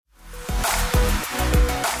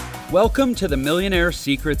Welcome to the Millionaire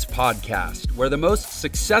Secrets Podcast, where the most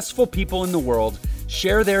successful people in the world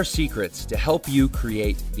share their secrets to help you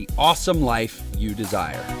create the awesome life you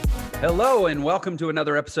desire. Hello, and welcome to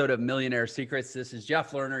another episode of Millionaire Secrets. This is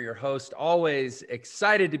Jeff Lerner, your host. Always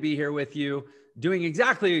excited to be here with you, doing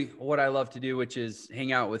exactly what I love to do, which is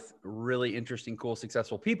hang out with really interesting, cool,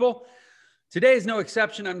 successful people. Today is no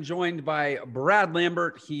exception. I'm joined by Brad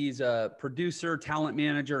Lambert. He's a producer, talent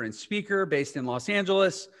manager, and speaker based in Los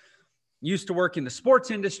Angeles. Used to work in the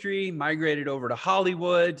sports industry, migrated over to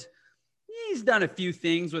Hollywood. He's done a few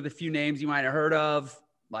things with a few names you might have heard of.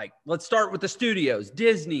 Like, let's start with the studios: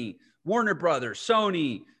 Disney, Warner Brothers,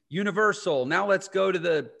 Sony, Universal. Now let's go to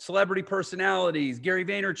the celebrity personalities: Gary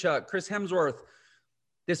Vaynerchuk, Chris Hemsworth.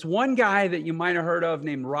 This one guy that you might have heard of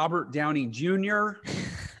named Robert Downey Jr.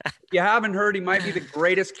 If you haven't heard, he might be the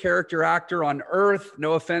greatest character actor on earth.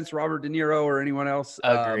 No offense, Robert De Niro or anyone else.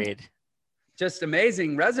 Agreed. Just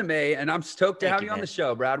amazing resume, and I'm stoked to have you on the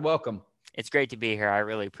show, Brad. Welcome. It's great to be here. I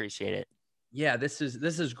really appreciate it. Yeah, this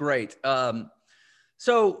is great. So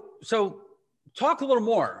talk a little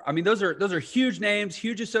more. I mean, those are huge names,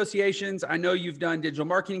 huge associations. I know you've done digital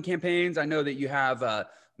marketing campaigns. I know that you have a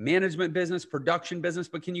management business, production business,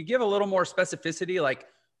 but can you give a little more specificity? Like,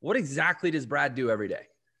 what exactly does Brad do every day?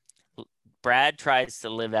 Brad tries to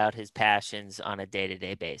live out his passions on a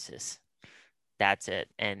day-to-day basis. That's it.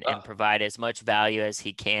 And provide as much value as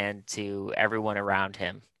he can to everyone around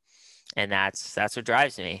him. And that's what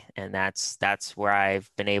drives me. And that's where I've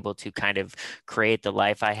been able to kind of create the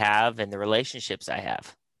life I have and the relationships I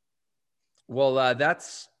have. Well,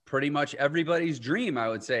 that's pretty much everybody's dream, I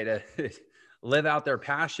would say, to live out their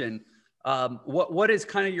passion. What is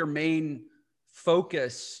kind of your main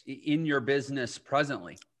focus in your business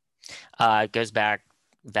presently? It goes back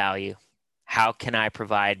value. How can I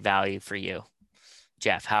provide value for you?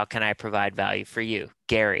 Jeff, how can I provide value for you?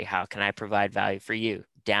 Gary, how can I provide value for you?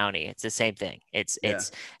 Downey, it's the same thing. It's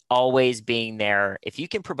always being there. If you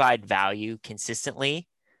can provide value consistently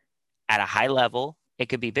at a high level, it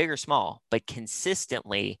could be big or small, but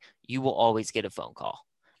consistently, you will always get a phone call.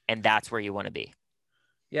 And that's where you want to be.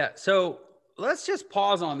 Yeah. So let's just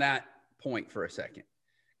pause on that point for a second,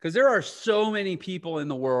 because there are so many people in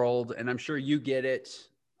the world, and I'm sure you get it.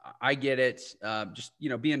 I get it. Just,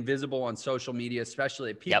 being visible on social media,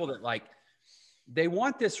 especially people that they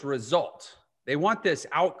want this result. They want this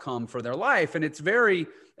outcome for their life. And it's very,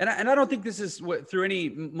 and I don't think this is through any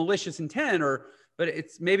malicious intent but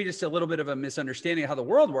it's maybe just a little bit of a misunderstanding of how the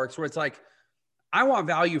world works, where it's like, I want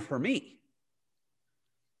value for me.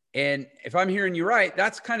 And if I'm hearing you right,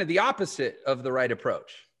 that's kind of the opposite of the right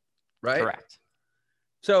approach, right? Correct.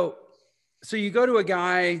 So you go to a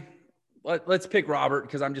guy, let's pick Robert,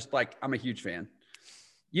 because I'm a huge fan.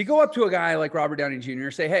 You go up to a guy like Robert Downey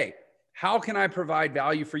Jr., say, hey, how can I provide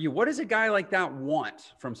value for you? What does a guy like that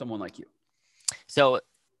want from someone like you? So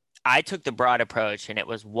I took the broad approach, and it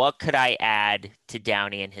was, what could I add to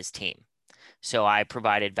Downey and his team? So I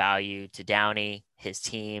provided value to Downey, his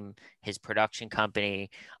team, his production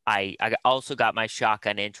company. I also got my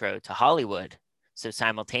shotgun intro to Hollywood. So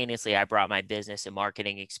simultaneously, I brought my business and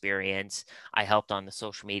marketing experience. I helped on the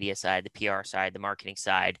social media side, the PR side, the marketing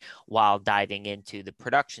side, while diving into the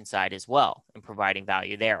production side as well and providing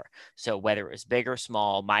value there. So whether it was big or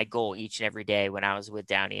small, my goal each and every day when I was with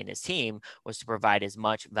Downey and his team was to provide as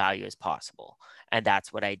much value as possible. And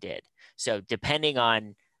that's what I did. So depending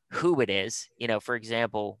on who it is, for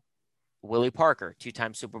example, Willie Parker,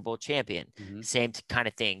 two-time Super Bowl champion, same kind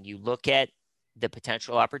of thing. You look at the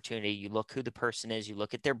potential opportunity, you look who the person is, you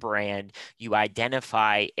look at their brand, you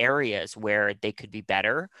identify areas where they could be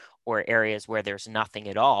better or areas where there's nothing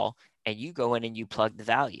at all, and you go in and you plug the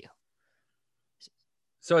value.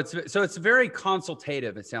 So it's very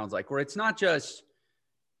consultative, it sounds like, where it's not just,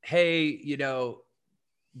 hey, are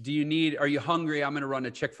you hungry? I'm going to run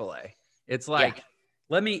a Chick-fil-A. It's like,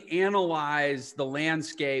 let me analyze the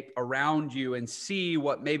landscape around you and see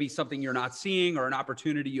what maybe something you're not seeing or an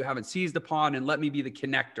opportunity you haven't seized upon, and let me be the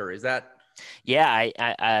connector. Is that? Yeah,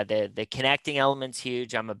 the connecting element's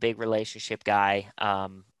huge. I'm a big relationship guy.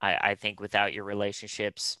 I think without your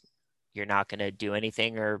relationships, you're not going to do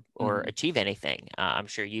anything or achieve anything. I'm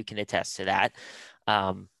sure you can attest to that.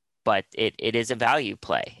 But it is a value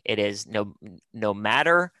play. It is no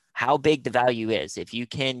matter how big the value is, if you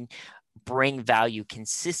can bring value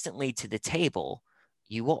consistently to the table,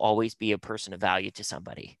 you will always be a person of value to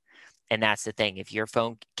somebody. And that's the thing. If your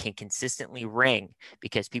phone can consistently ring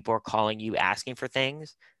because people are calling you asking for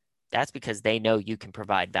things, that's because they know you can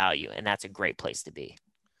provide value. And that's a great place to be.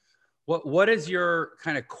 What is your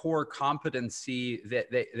kind of core competency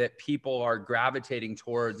that people are gravitating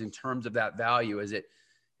towards in terms of that value? Is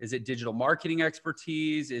Is it digital marketing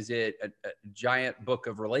expertise? Is it a giant book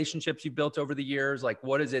of relationships you've built over the years? Like,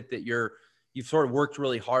 what is it that you've sort of worked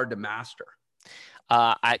really hard to master?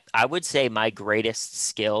 I would say my greatest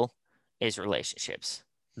skill is relationships.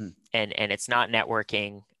 Hmm. And it's not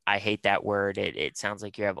networking. I hate that word. It sounds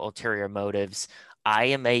like you have ulterior motives. I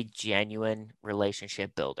am a genuine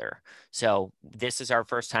relationship builder. So this is our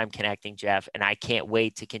first time connecting, Jeff, and I can't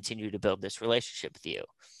wait to continue to build this relationship with you.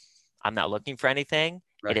 I'm not looking for anything.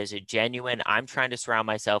 It Right. is a genuine, I'm trying to surround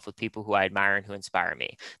myself with people who I admire and who inspire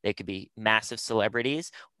me. They could be massive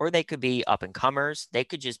celebrities, or they could be up and comers. They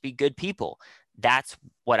could just be good people. That's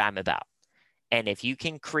what I'm about. And if you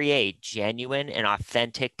can create genuine and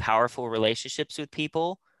authentic, powerful relationships with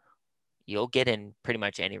people, you'll get in pretty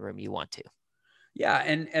much any room you want to. Yeah,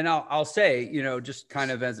 and I'll say, just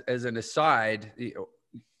kind of as an aside,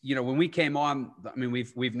 when we came on, I mean,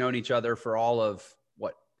 we've known each other for all of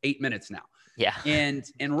what, 8 minutes now. Yeah. And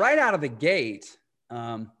right out of the gate,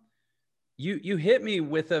 you hit me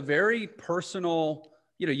with a very personal,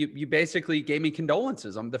 you basically gave me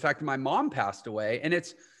condolences on the fact that my mom passed away. And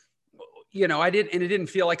it's, it didn't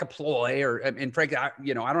feel like a ploy and frankly, I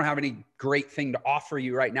don't have any great thing to offer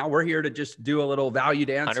you right now. We're here to just do a little value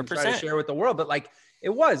dance 100%. and try to share with the world. But like, it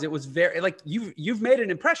was very like, you've made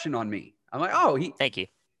an impression on me. I'm like, oh, Thank you.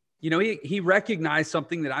 He recognized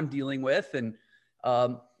something that I'm dealing with. And,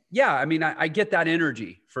 yeah, I mean, I get that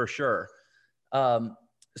energy for sure.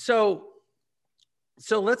 So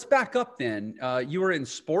let's back up then. You were in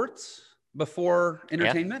sports before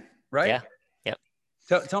entertainment, right? Yeah.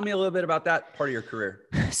 Yep. Tell me a little bit about that part of your career.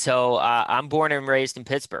 So I'm born and raised in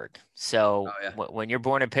Pittsburgh. So when you're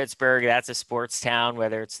born in Pittsburgh, that's a sports town,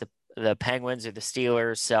 whether it's the Penguins or the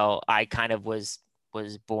Steelers. So I kind of was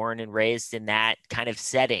born and raised in that kind of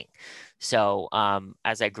setting. So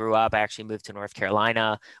as I grew up, I actually moved to North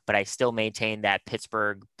Carolina, but I still maintained that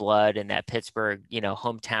Pittsburgh blood and that Pittsburgh,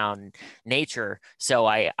 hometown nature. So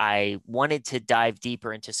I wanted to dive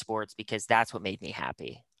deeper into sports because that's what made me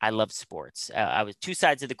happy. I love sports. I was two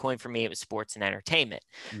sides of the coin for me. It was sports and entertainment.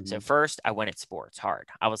 Mm-hmm. So first I went at sports hard.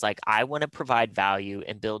 I was like, I want to provide value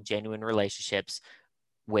and build genuine relationships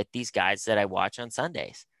with these guys that I watch on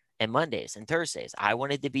Sundays and Mondays and Thursdays. I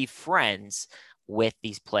wanted to be friends with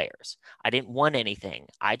these players. I didn't want anything.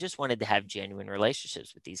 I just wanted to have genuine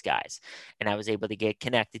relationships with these guys. And I was able to get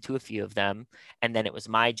connected to a few of them. And then it was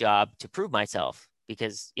my job to prove myself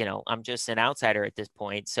because, I'm just an outsider at this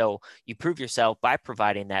point. So you prove yourself by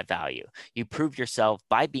providing that value. You prove yourself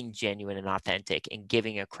by being genuine and authentic and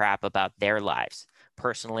giving a crap about their lives,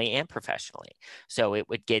 personally and professionally. So it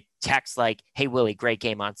would get texts like, hey, Willie, great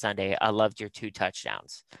game on Sunday. I loved your 2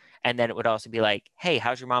 touchdowns. And then it would also be like, hey,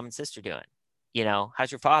 how's your mom and sister doing?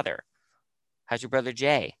 How's your father? How's your brother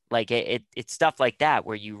Jay? Like it's stuff like that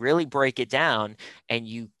where you really break it down and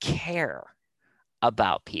you care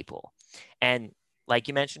about people. And like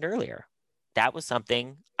you mentioned earlier, that was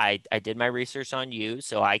something I did my research on you.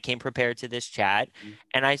 So I came prepared to this chat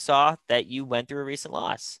and I saw that you went through a recent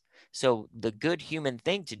loss. So the good human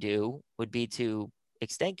thing to do would be to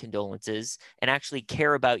extend condolences and actually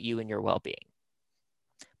care about you and your well-being.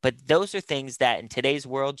 But those are things that in today's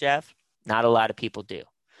world, Jeff, not a lot of people do.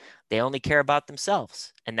 They only care about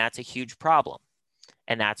themselves, and that's a huge problem.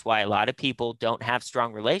 And that's why a lot of people don't have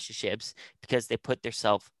strong relationships because they put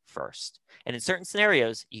themselves first. And in certain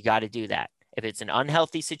scenarios, you got to do that. If it's an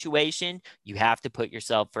unhealthy situation, you have to put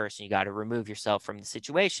yourself first and you got to remove yourself from the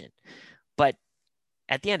situation. But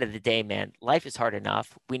at the end of the day, man, life is hard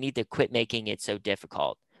enough. We need to quit making it so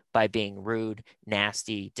difficult by being rude,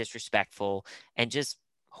 nasty, disrespectful, and just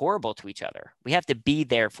horrible to each other. We have to be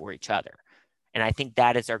there for each other. And I think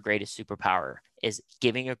that is our greatest superpower, is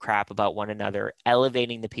giving a crap about one another,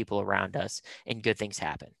 elevating the people around us, and good things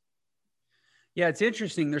happen. Yeah, it's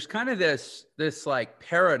interesting. There's kind of this like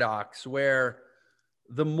paradox where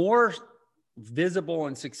the more visible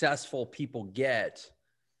and successful people get,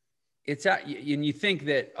 and you think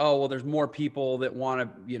that, oh, well, there's more people that want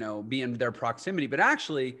to, be in their proximity, but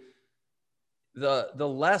actually the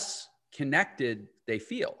less connected they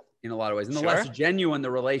feel in a lot of ways, and the less genuine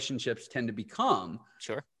the relationships tend to become.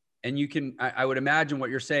 Sure. And I would imagine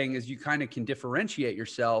what you're saying is you kind of can differentiate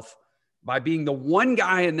yourself by being the one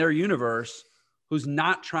guy in their universe who's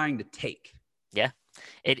not trying to take. Yeah.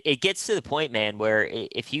 It gets to the point, man, where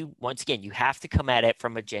if you, once again, you have to come at it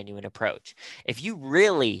from a genuine approach. If you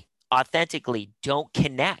really authentically don't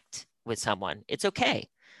connect with someone, it's okay.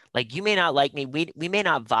 Like, you may not like me, we may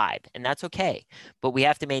not vibe, and that's okay. But we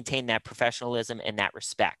have to maintain that professionalism and that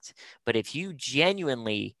respect. But if you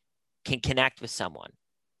genuinely can connect with someone,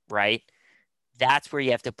 right, that's where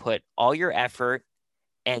you have to put all your effort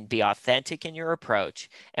and be authentic in your approach.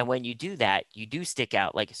 And when you do that, you do stick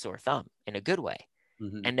out like a sore thumb in a good way.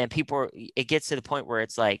 Mm-hmm. And then it gets to the point where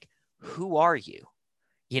it's like, who are you?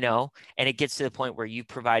 And it gets to the point where you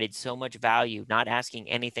provided so much value, not asking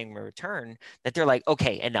anything in return, that they're like,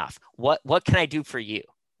 okay, enough. What can I do for you?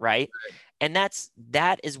 Right. And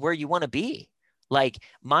that is where you want to be. Like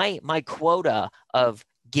my quota of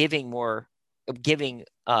giving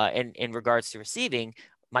in regards to receiving,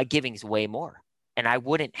 my giving is way more. And I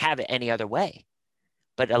wouldn't have it any other way.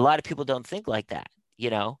 But a lot of people don't think like that,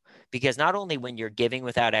 because not only when you're giving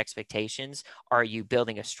without expectations are you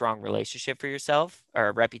building a strong relationship for yourself, or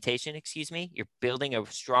a reputation, excuse me, you're building a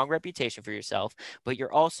strong reputation for yourself, but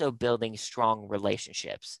you're also building strong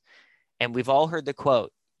relationships. And we've all heard the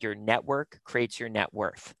quote, your network creates your net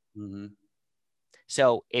worth. Mm-hmm.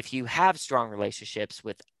 So if you have strong relationships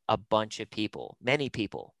with a bunch of people, many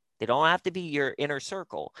people, they don't have to be your inner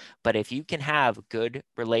circle, but if you can have good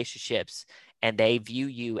relationships and they view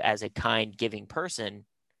you as a kind, giving person,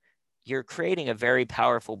 you're creating a very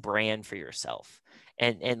powerful brand for yourself.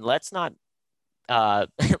 And let's not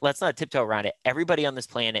let's not tiptoe around it. Everybody on this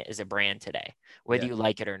planet is a brand today, whether you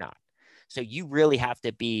like it or not. So you really have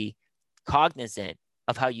to be cognizant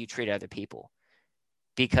of how you treat other people,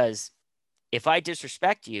 because if I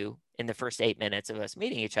disrespect you in the first 8 minutes of us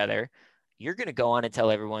meeting each other, you're going to go on and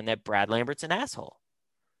tell everyone that Brad Lambert's an asshole.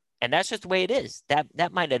 And that's just the way it is.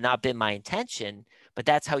 That might have not been my intention, but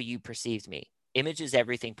that's how you perceived me. Image is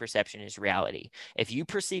everything. Perception is reality. If you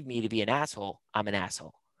perceive me to be an asshole, I'm an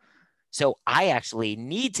asshole. So I actually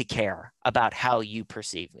need to care about how you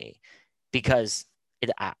perceive me, because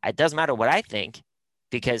it doesn't matter what I think,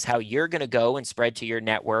 because how you're going to go and spread to your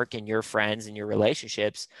network and your friends and your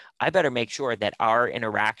relationships, I better make sure that our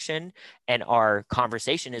interaction and our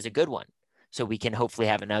conversation is a good one, so we can hopefully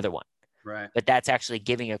have another one. Right. But that's actually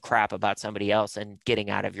giving a crap about somebody else and getting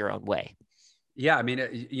out of your own way. Yeah. I mean,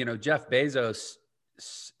 Jeff Bezos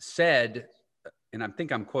said, and I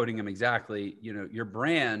think I'm quoting him exactly, your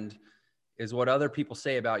brand is what other people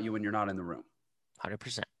say about you when you're not in the room.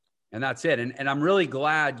 100%. And that's it. And I'm really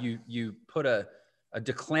glad you put a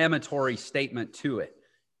declamatory statement to it.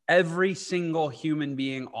 Every single human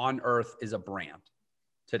being on earth is a brand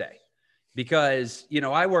today, because,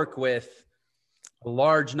 I work with a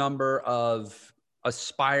large number of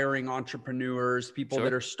aspiring entrepreneurs, people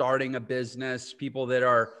that are starting a business, people that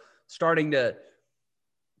are starting to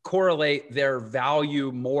correlate their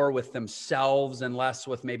value more with themselves and less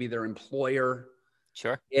with maybe their employer.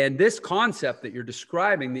 Sure. And this concept that you're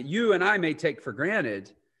describing, that you and I may take for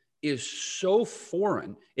granted, is so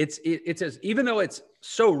foreign. It's as, even though it's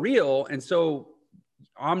so real and so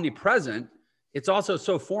omnipresent, it's also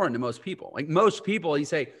so foreign to most people. Like most people, you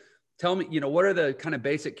say, tell me, what are the kind of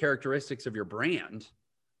basic characteristics of your brand?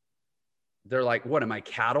 They're like, what, am I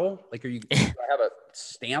cattle? Like, do I have a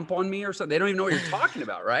stamp on me or something? They don't even know what you're talking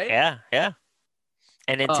about, right? Yeah. Yeah.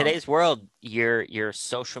 And in today's world, your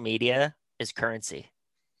social media is currency.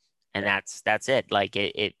 And that's it. Like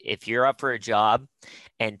if you're up for a job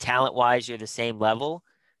and talent wise, you're the same level,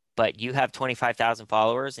 but you have 25,000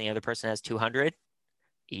 followers and the other person has 200,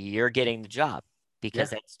 you're getting the job, because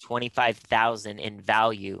that's 25,000 in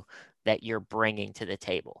value that you're bringing to the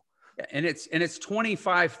table. And it's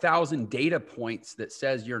 25,000 data points that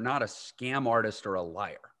says you're not a scam artist or a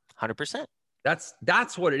liar. 100%.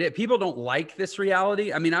 That's what it is. People don't like this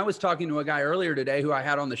reality. I mean, I was talking to a guy earlier today who I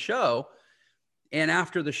had on the show, and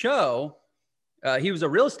after the show, he was a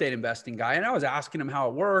real estate investing guy, and I was asking him how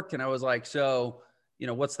it worked, and I was like, so,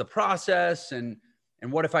 what's the process, and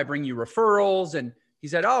what if I bring you referrals? And he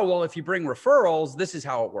said, oh, well, if you bring referrals, this is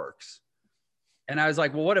how it works. And I was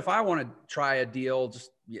like, well, what if I want to try a deal?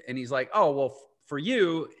 And he's like, oh, well, for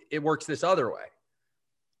you, it works this other way.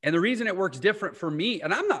 And the reason it works different for me,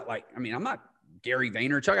 and I'm not Gary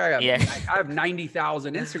Vaynerchuk. I have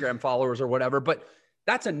 90,000 Instagram followers or whatever, but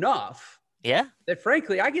that's enough. Yeah. That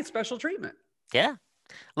frankly, I get special treatment. Yeah.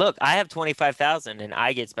 Look, I have 25,000 and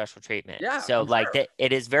I get special treatment. Yeah. So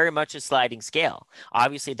it is very much a sliding scale.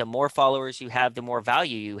 Obviously, the more followers you have, the more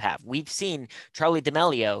value you have. We've seen Charlie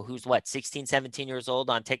D'Amelio, who's 16, 17 years old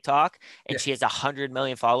on TikTok, and she has 100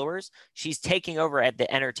 million followers. She's taking over at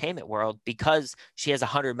the entertainment world because she has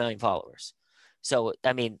 100 million followers. So,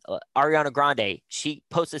 I mean, Ariana Grande, she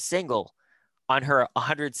posts a single on her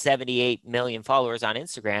 178 million followers on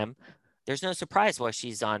Instagram. There's no surprise why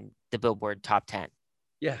she's on the Billboard top 10.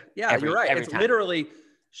 Yeah. You're right. It's time. Literally,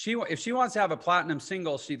 if she wants to have a platinum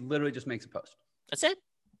single, she literally just makes a post. That's it.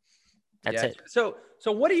 That's it. So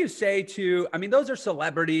what do you say to, I mean, those are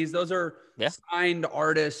celebrities, those are signed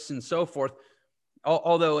artists and so forth.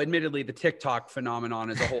 Although admittedly the TikTok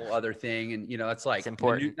phenomenon is a whole other thing. And that's It's like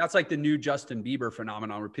important. that's like the new Justin Bieber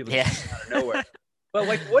phenomenon where people Yeah. just come out of nowhere. But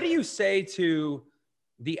like, what do you say to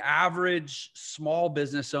the average small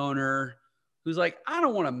business owner who's like, I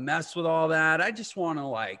don't want to mess with all that. I just want to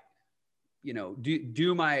like,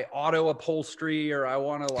 do my auto upholstery, or I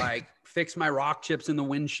want to like fix my rock chips in the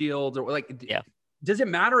windshield, or like, Yeah. does it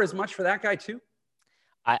matter as much for that guy too?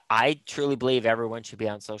 I truly believe everyone should be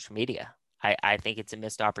on social media. I think it's a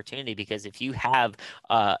missed opportunity because if you have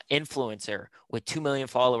an influencer with 2 million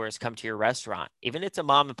followers come to your restaurant, even if it's a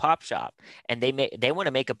mom and pop shop, and they want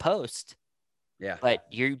to make a post, Yeah. but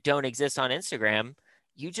you don't exist on Instagram,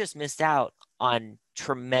 you just missed out on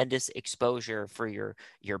tremendous exposure for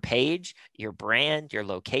your page, your brand, your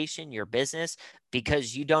location, your business,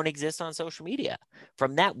 because you don't exist on social media.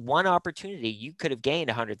 From that one opportunity, you could have gained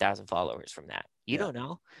 100,000 followers from that. You Yeah. don't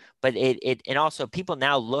know. But and also people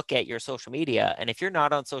now look at your social media, and if you're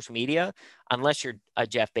not on social media, unless you're a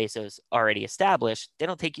Jeff Bezos already established, they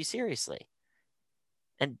don't take you seriously.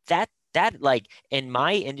 And that like in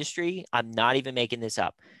my industry, I'm not even making this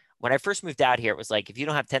up. When I first moved out here, it was like, if you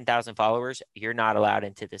don't have 10,000 followers, you're not allowed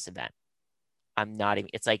into this event. I'm not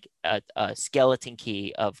even, it's like a skeleton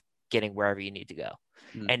key of getting wherever you need to go.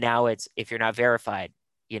 Mm. And now it's, if you're not verified,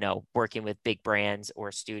 working with big brands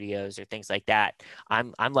or studios or things like that,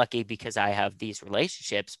 I'm lucky because I have these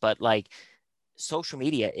relationships, but like social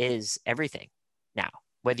media is everything now,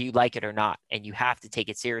 whether you like it or not, and you have to take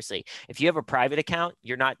it seriously. If you have a private account,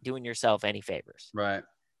 you're not doing yourself any favors. Right.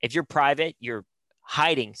 If you're private, you're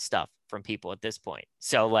hiding stuff from people at this point.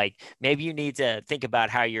 So like maybe you need to think about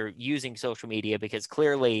how you're using social media, because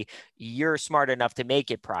clearly you're smart enough to make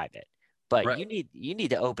it private. But Right. you need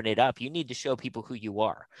to open it up. You need to show people who you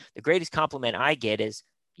are. The greatest compliment I get is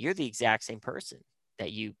you're the exact same person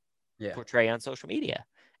that you Yeah. portray on social media.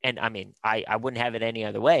 And I mean, I wouldn't have it any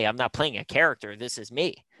other way. I'm not playing a character. This is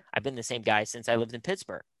me. I've been the same guy since I lived in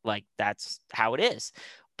Pittsburgh. Like that's how it is.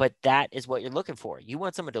 But that is what you're looking for. You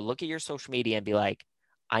want someone to look at your social media and be like,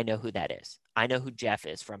 I know who that is. I know who Jeff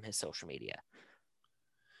is from his social media.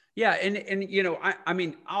 Yeah. And I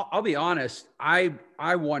mean, I'll be honest. I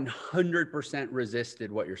 100%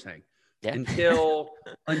 resisted what you're saying Yeah.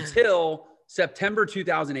 until September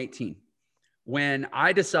 2018, when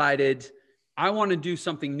I decided I want to do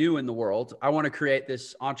something new in the world. I want to create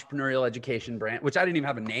this entrepreneurial education brand, which I didn't even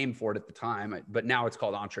have a name for it at the time, but now it's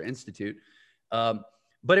called Entre Institute.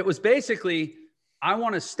 But it was basically, I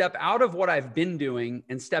want to step out of what I've been doing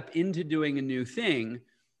and step into doing a new thing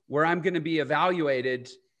where I'm going to be evaluated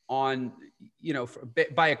on,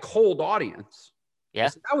 by a cold audience. Yeah.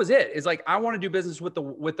 So that was it. It's like, I want to do business with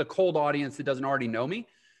the cold audience that doesn't already know me.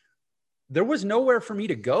 There was nowhere for me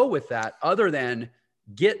to go with that other than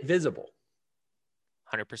get visible.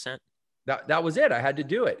 100%. That was it. I had to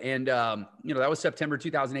do it. And, that was September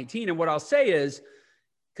 2018. And what I'll say is,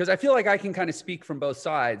 because I feel like I can kind of speak from both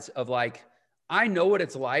sides of like, I know what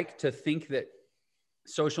it's like to think that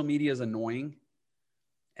social media is annoying,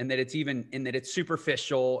 and that it's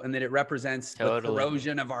superficial, and that it represents the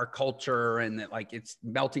corrosion of our culture, and that like it's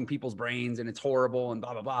melting people's brains and it's horrible and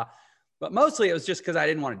blah, blah, blah. But mostly it was just because I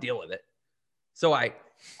didn't want to deal with it. So I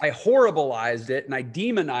horribilized it and I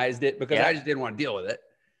demonized it because I just didn't want to deal with it.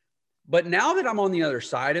 But now that I'm on the other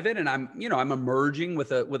side of it, and I'm emerging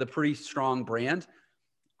with a pretty strong brand,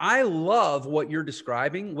 I love what you're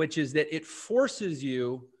describing, which is that it forces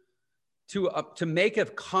you to make a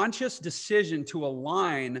conscious decision to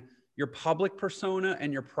align your public persona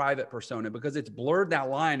and your private persona, because it's blurred that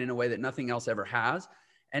line in a way that nothing else ever has.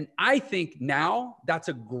 And I think now that's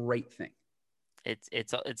a great thing.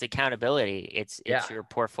 It's accountability. It's your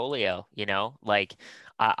portfolio, like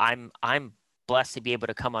I'm blessed to be able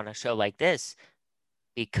to come on a show like this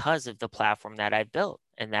because of the platform that I've built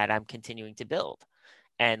and that I'm continuing to build.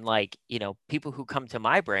 And like, people who come to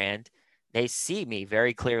my brand, they see me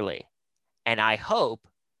very clearly. And I hope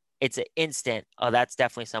it's an instant, oh, that's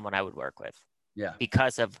definitely someone I would work with. Yeah.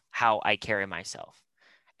 Because of how I carry myself.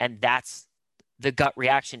 And that's the gut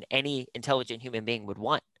reaction any intelligent human being would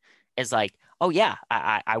want, is like, oh yeah,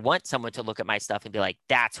 I want someone to look at my stuff and be like,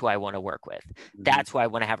 that's who I want to work with. Mm-hmm. That's who I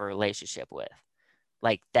want to have a relationship with.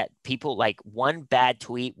 Like that people, like one bad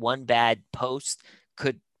tweet, one bad post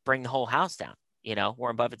could bring the whole house down.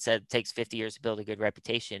 Warren Buffett said it takes 50 years to build a good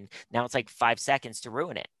reputation. Now it's like 5 seconds to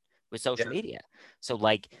ruin it with social media. So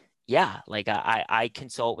like, like I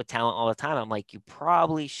consult with talent all the time. I'm like, you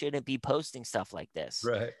probably shouldn't be posting stuff like this,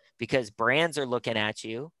 right? Because brands are looking at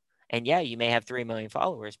you. And yeah, you may have 3 million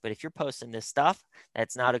followers, but if you're posting this stuff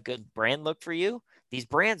that's not a good brand look for you, these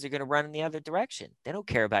brands are going to run in the other direction. They don't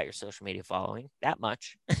care about your social media following that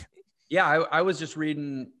much. Yeah, I was just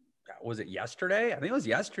reading, was it yesterday? I think it was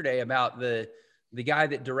yesterday, about the guy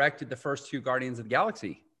that directed the first two Guardians of the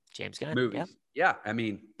Galaxy James Gunn. movies. Yeah. I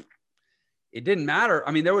mean, it didn't matter.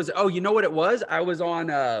 I mean, there was, you know what it was? I was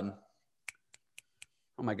on, oh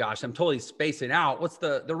my gosh, I'm totally spacing out. What's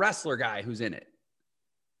the wrestler guy who's in it?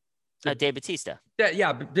 Dave Bautista.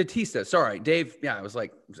 Yeah, Batista. Sorry, Dave. Yeah, I was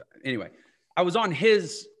like, anyway, I was on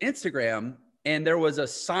his Instagram and there was a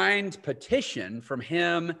signed petition from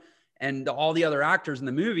him and all the other actors in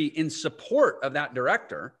the movie in support of that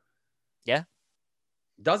director. Yeah.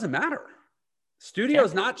 Doesn't matter.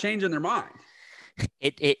 Studio's not changing their mind.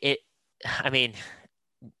 I mean,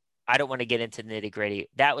 I don't want to get into nitty gritty.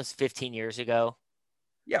 That was 15 years ago.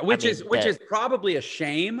 Yeah. Which is probably a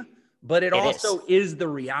shame, but it also is the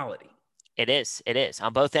reality. It is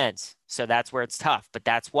on both ends. So that's where it's tough, but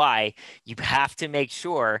that's why you have to make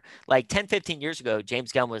sure, like 10, 15 years ago,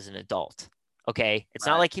 James Gunn was an adult. Okay. It's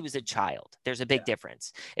not like he was a child. There's a big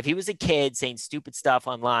difference. If he was a kid saying stupid stuff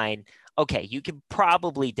online, okay, you can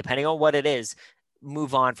probably, depending on what it is,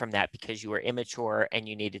 move on from that because you were immature and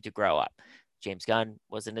you needed to grow up. James Gunn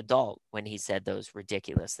was an adult when he said those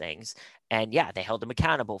ridiculous things. And yeah, they held him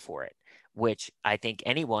accountable for it, which I think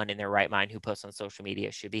anyone in their right mind who posts on social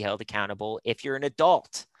media should be held accountable if you're an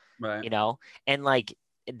adult, you know? And like,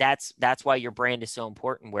 that's why your brand is so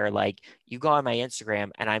important, where like you go on my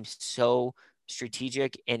Instagram and I'm so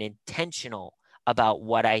strategic and intentional about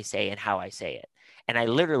what I say and how I say it. And I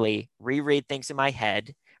literally reread things in my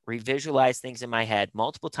head, revisualize things in my head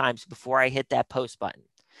multiple times before I hit that post button.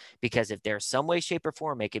 Because if there's some way, shape, or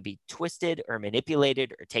form it could be twisted or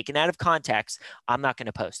manipulated or taken out of context, I'm not going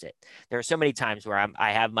to post it. There are so many times where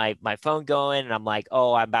I have my phone going and I'm like,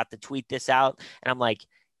 oh, I'm about to tweet this out. And I'm like,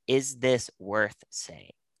 is this worth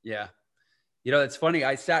saying? Yeah. You know, it's funny.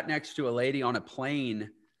 I sat next to a lady on a plane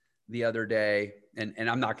the other day, and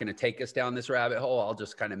I'm not going to take us down this rabbit hole. I'll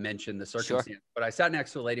just kind of mention the circumstance. Sure. But I sat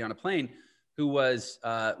next to a lady on a plane who was,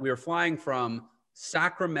 we were flying from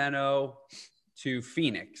Sacramento to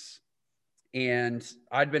Phoenix. And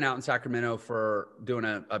I'd been out in Sacramento for doing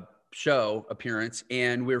a show appearance,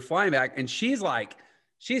 and we were flying back, and she's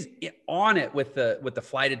on it with the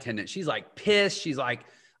flight attendant. She's like pissed. She's like,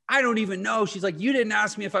 I don't even know. She's like, you didn't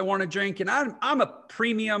ask me if I want to drink. And I'm a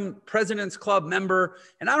premium President's Club member,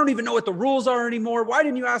 and I don't even know what the rules are anymore. Why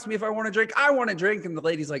didn't you ask me if I want to drink? I want to drink. And the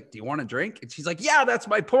lady's like, do you want to drink? And she's like, yeah, that's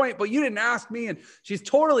my point, but you didn't ask me. And she's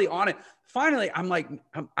totally on it. Finally, I'm like,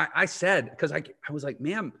 I said, because I was like,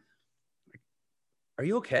 ma'am, are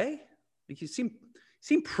you okay? Like, you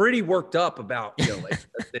seem pretty worked up about, you know, like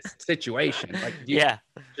this situation. Like,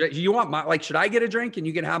 do you want my, like, should I get a drink and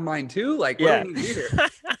you can have mine too? Like, what do we do here?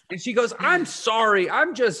 And she goes, I'm sorry.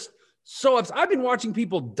 I'm just so upset. I've been watching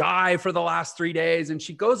people die for the last 3 days. And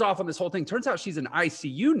she goes off on this whole thing. Turns out she's an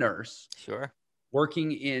ICU nurse. Sure.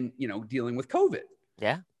 Working in, you know, dealing with COVID.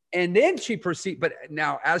 Yeah. And then she proceeds, but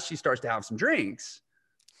now as she starts to have some drinks,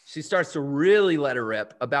 she starts to really let her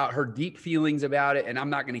rip about her deep feelings about it. And I'm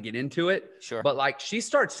not going to get into it. Sure. But like, she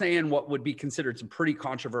starts saying what would be considered some pretty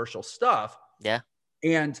controversial stuff. Yeah.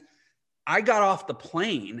 And I got off the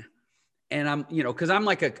plane, and I'm, you know, cause I'm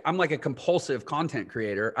like a compulsive content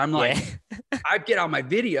creator. I'm like, I get on my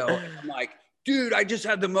video and I'm like, dude, I just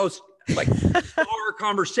had the most like bizarre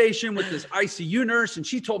conversation with this ICU nurse, and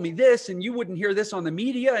she told me this, and you wouldn't hear this on the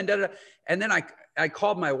media, and da-da-da. And then I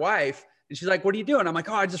called my wife, and she's like, what are you doing? I'm like,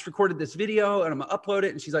 oh, I just recorded this video and I'm gonna upload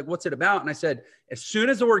it. And she's like, what's it about? And I said, as soon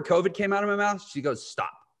as the word COVID came out of my mouth, she goes,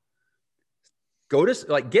 stop. Go to,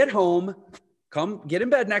 like, get home, come get in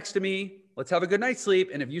bed next to me. Let's have a good night's sleep.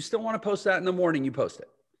 And if you still want to post that in the morning, you post it.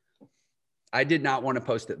 I did not want to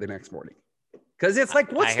post it the next morning, because it's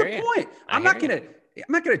like, what's the point? I'm not going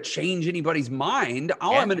to change anybody's mind.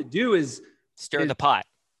 All I'm going to do is stir the pot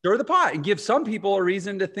and give some people a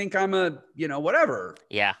reason to think I'm a, you know, whatever.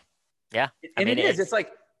 Yeah. Yeah. And it's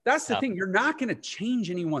like, that's the thing. You're not going to change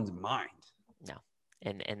anyone's mind. No.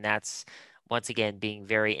 And that's, once again, being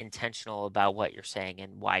very intentional about what you're saying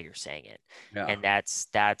and why you're saying it. Yeah. And that's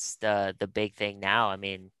the big thing now. I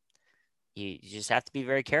mean, you just have to be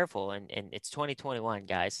very careful, and it's 2021,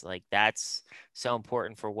 guys. Like, that's so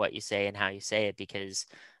important for what you say and how you say it, because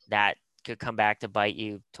that could come back to bite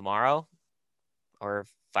you tomorrow or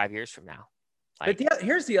 5 years from now. Like, but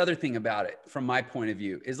here's the other thing about it from my point of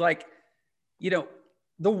view is, like, you know,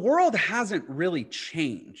 the world hasn't really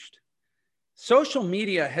changed. Social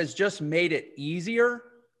media has just made it easier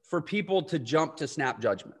for people to jump to snap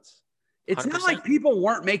judgments. It's 100%. Not like people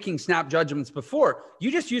weren't making snap judgments before.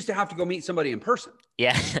 You just used to have to go meet somebody in person.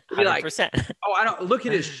 Yeah, 100%. Be like, oh, I don't look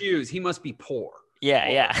at his shoes. He must be poor. Yeah,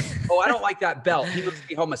 Or, yeah. oh, I don't like that belt. He must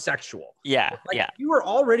be homosexual. Yeah, Like yeah. you were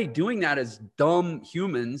already doing that as dumb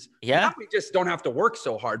humans. Yeah. Now we just don't have to work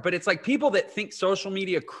so hard. But it's like people that think social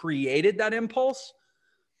media created that impulse,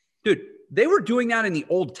 dude, they were doing that in the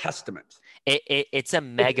Old Testament. It's a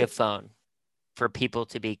megaphone for people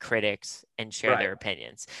to be critics and share Right. their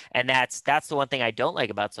opinions. And that's the one thing I don't like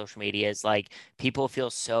about social media is like people feel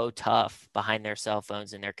so tough behind their cell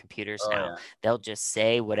phones and their computers Oh now. yeah. They'll just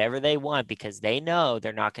say whatever they want because they know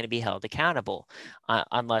they're not going to be held accountable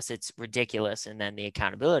unless it's ridiculous and then the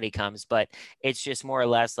accountability comes. But it's just more or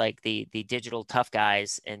less like the digital tough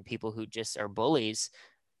guys and people who just are bullies.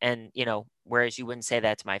 And whereas you wouldn't say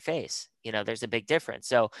that to my face, there's a big difference.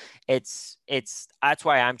 So it's that's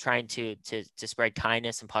why I'm trying to spread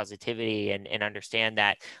kindness and positivity and understand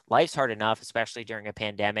that life's hard enough, especially during a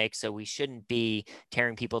pandemic. So we shouldn't be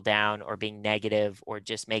tearing people down or being negative or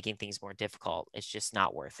just making things more difficult. It's just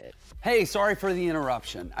not worth it. Hey, sorry for the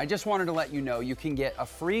interruption. I just wanted to let you know you can get a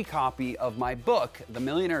free copy of my book, The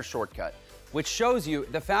Millionaire Shortcut, which shows you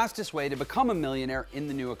the fastest way to become a millionaire in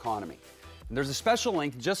the new economy. And there's a special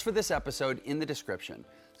link just for this episode in the description.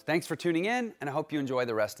 So thanks for tuning in, and I hope you enjoy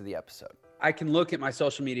the rest of the episode. I can look at my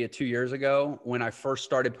social media 2 years ago when I first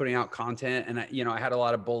started putting out content, and I had a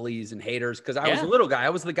lot of bullies and haters because I was a little guy. I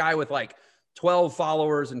was the guy with like 12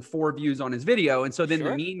 followers and 4 views on his video. And so then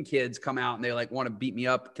the mean kids come out and they like want to beat me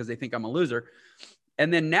up because they think I'm a loser.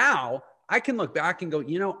 And then now I can look back and go,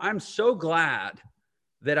 I'm so glad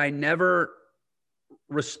that I never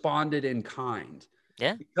responded in kind.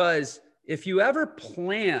 Yeah. Because if you ever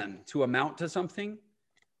plan to amount to something,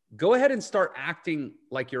 go ahead and start acting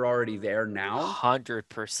like you're already there now.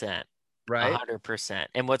 100%. Right? 100%.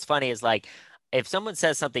 And what's funny is like, if someone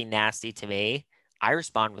says something nasty to me, I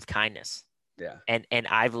respond with kindness. Yeah. And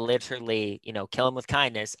I've literally, kill them with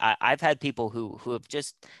kindness. I've had people who have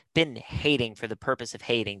just been hating for the purpose of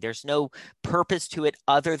hating. There's no purpose to it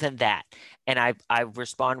other than that. And I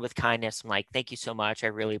respond with kindness. I'm like, thank you so much. I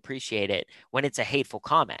really appreciate it. When it's a hateful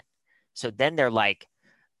comment. So then they're like,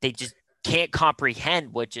 they just can't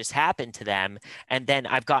comprehend what just happened to them. And then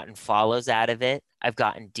I've gotten follows out of it. I've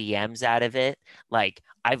gotten DMs out of it. Like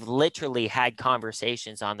I've literally had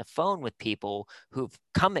conversations on the phone with people who've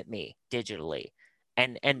come at me digitally.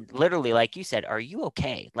 And literally, like you said, are you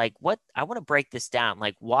okay? Like what? I want to break this down.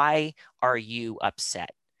 Like, why are you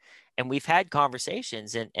upset? And we've had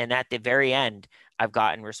conversations and at the very end, I've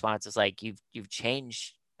gotten responses like you've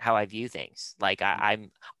changed how I view things. Like I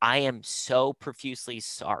am so profusely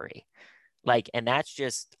sorry. Like, and that's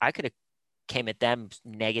just, I could have came at them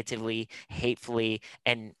negatively, hatefully,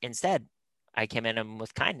 and instead I came at them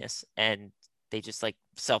with kindness and they just like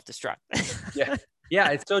self-destruct. Yeah. Yeah.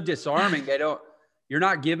 It's so disarming. You're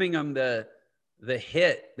not giving them the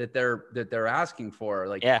hit that they're asking for.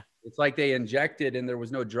 Like, yeah. It's like they injected and there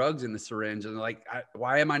was no drugs in the syringe. And they're like,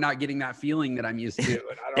 why am I not getting that feeling that I'm used to?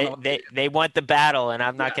 And I don't know. They want the battle and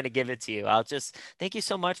I'm not going to give it to you. I'll just, thank you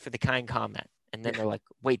so much for the kind comment. And then they're like,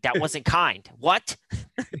 wait, that wasn't kind. What?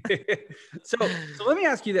 So let me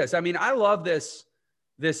ask you this. I mean, I love this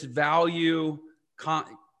value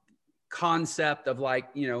concept of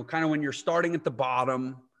like, kind of when you're starting at the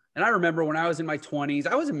bottom. And I remember when I was in my 20s,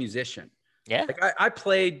 I was a musician. Yeah. Like I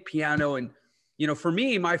played piano and, for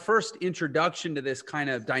me, my first introduction to this kind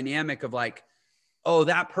of dynamic of like, oh,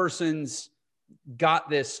 that person's got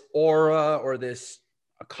this aura or this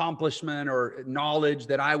accomplishment or knowledge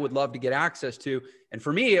that I would love to get access to. And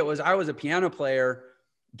for me, I was a piano player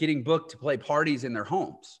getting booked to play parties in their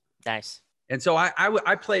homes. Nice. And so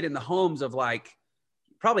I played in the homes of like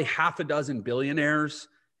probably half a dozen billionaires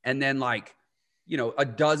and then like, a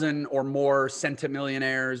dozen or more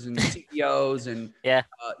centimillionaires and CEOs and, yeah.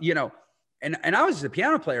 And I was just a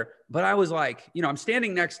piano player, but I was like, I'm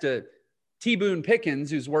standing next to T. Boone Pickens,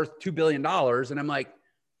 who's worth $2 billion. And I'm like,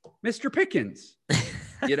 Mr. Pickens,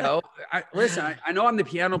 listen, I know I'm the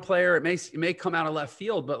piano player. It may come out of left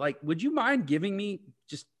field, but like, would you mind giving me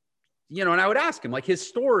just, and I would ask him like his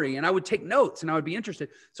story and I would take notes and I would be interested.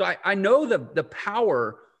 So I know the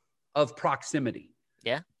power of proximity.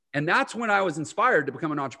 Yeah. And that's when I was inspired to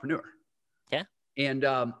become an entrepreneur. Yeah. And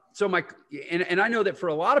so I know that for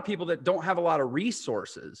a lot of people that don't have a lot of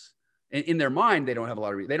resources in their mind, they don't have a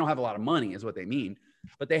lot of money is what they mean,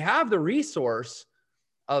 but they have the resource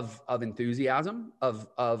of enthusiasm,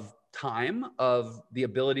 of time, of the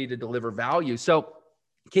ability to deliver value. So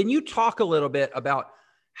can you talk a little bit about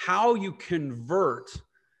how you convert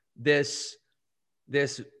this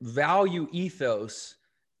value ethos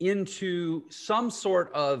into some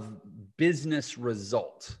sort of business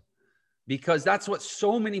result? Because that's what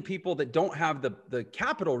so many people that don't have the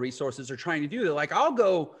capital resources are trying to do. They're like, I'll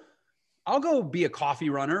go I'll go be a coffee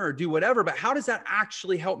runner or do whatever, but how does that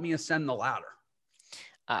actually help me ascend the ladder?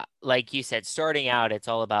 Like you said, starting out, it's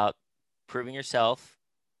all about proving yourself,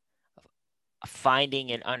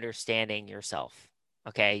 finding and understanding yourself.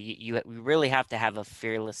 Okay. You really have to have a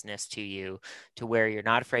fearlessness to you to where you're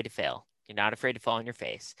not afraid to fail. You're not afraid to fall on your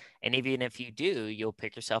face. And even if you do, you'll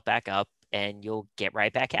pick yourself back up and you'll get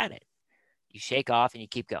right back at it. You shake off and you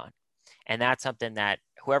keep going. And that's something that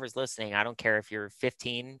whoever's listening, I don't care if you're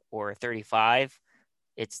 15 or 35,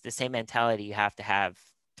 it's the same mentality you have to have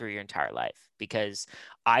through your entire life. Because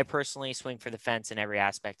I personally swing for the fence in every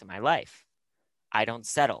aspect of my life. I don't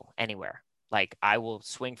settle anywhere. Like I will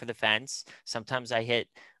swing for the fence. Sometimes I hit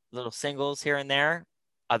little singles here and there.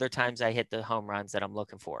 Other times I hit the home runs that I'm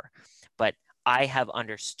looking for. But I have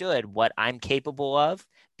understood what I'm capable of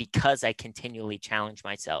because I continually challenge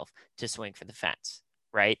myself to swing for the fence.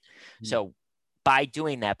 Right. Mm-hmm. So by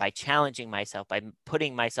doing that, by challenging myself, by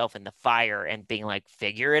putting myself in the fire and being like,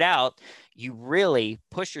 figure it out, you really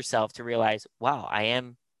push yourself to realize, wow, I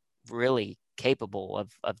am really capable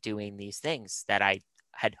of doing these things that I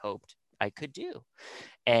had hoped I could do.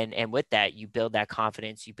 And with that, you build that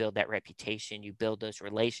confidence, you build that reputation, you build those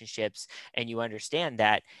relationships, and you understand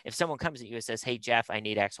that if someone comes at you and says, hey, Jeff, I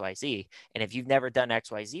need XYZ. And if you've never done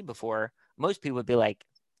XYZ before, most people would be like,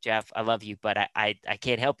 Jeff, I love you, but I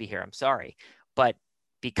can't help you here. I'm sorry. But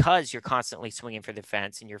because you're constantly swinging for the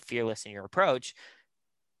fence and you're fearless in your approach,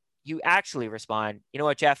 you actually respond, you know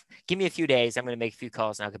what, Jeff, give me a few days. I'm going to make a few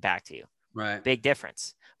calls and I'll get back to you. Right. Big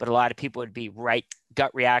difference. But a lot of people would be right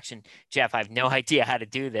gut reaction. Jeff, I have no idea how to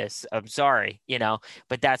do this. I'm sorry,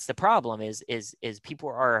 but that's the problem is people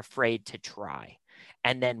are afraid to try.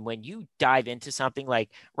 And then when you dive into something like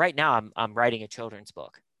right now, I'm writing a children's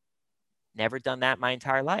book. Never done that my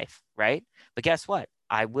entire life. Right. But guess what?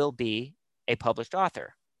 I will be a published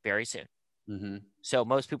author very soon. Mm-hmm. So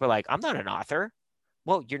most people are like, I'm not an author.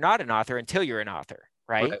 Well, you're not an author until you're an author,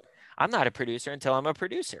 right? I'm not a producer until I'm a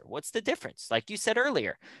producer. What's the difference? Like you said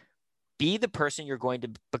earlier, be the person you're going to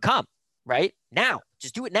become right now.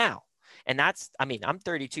 Just do it now. And I'm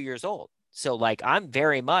 32 years old. So like, I'm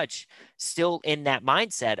very much still in that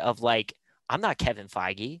mindset of like, I'm not Kevin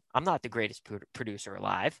Feige. I'm not the greatest producer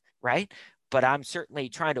alive, right? But I'm certainly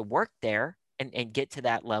trying to work there and get to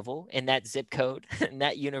that level in that zip code in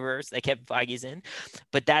that universe that Kevin Feige's in.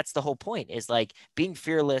 But that's the whole point is like being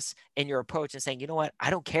fearless in your approach and saying, you know what,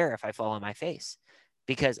 I don't care if I fall on my face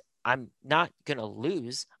because I'm not going to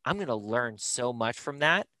lose. I'm going to learn so much from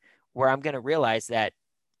that where I'm going to realize that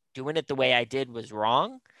doing it the way I did was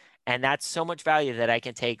wrong. And that's so much value that I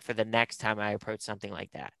can take for the next time I approach something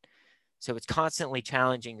like that. So it's constantly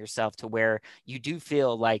challenging yourself to where you do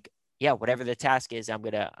feel like, yeah, whatever the task is, I'm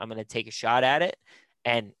gonna take a shot at it.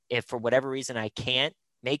 And if for whatever reason I can't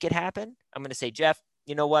make it happen, I'm gonna say, Jeff,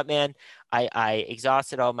 you know what, man? I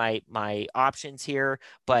exhausted all my options here,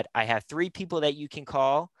 but I have 3 people that you can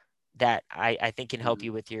call that I think can help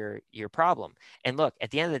you with your problem. And look, at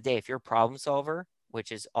the end of the day, if you're a problem solver,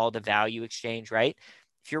 which is all the value exchange, right?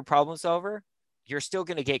 If you're a problem solver, you're still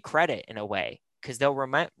gonna get credit in a way because they'll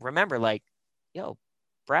remember like, yo,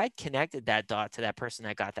 Brad connected that dot to that person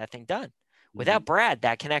that got that thing done. Without Brad,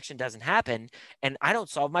 that connection doesn't happen and I don't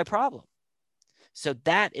solve my problem. So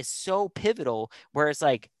that is so pivotal. Whereas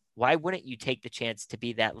like, why wouldn't you take the chance to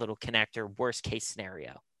be that little connector, worst case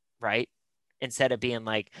scenario, right? Instead of being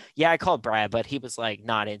like, yeah, I called Brad, but he was like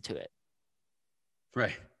not into it.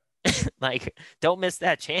 Right. Like, don't miss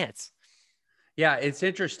that chance. Yeah, it's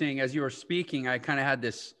interesting. As you were speaking, I kind of had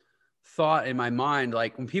this thought in my mind,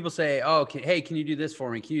 like when people say, oh, hey, can you do this for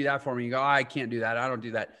me? Can you do that for me? You go, oh, I can't do that. I don't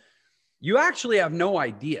do that. You actually have no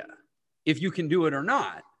idea if you can do it or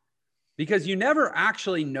not, because you never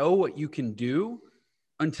actually know what you can do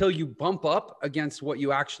until you bump up against what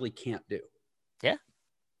you actually can't do. Yeah.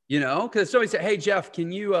 Because somebody said, hey, Jeff,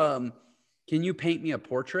 can you paint me a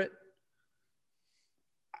portrait?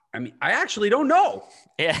 I mean, I actually don't know.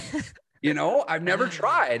 Yeah. I've never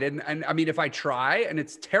tried. And I mean, if I try and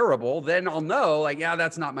it's terrible, then I'll know like, yeah,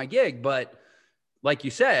 that's not my gig. But like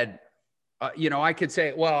you said, I could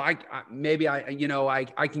say, well, I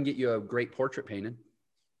can get you a great portrait painted.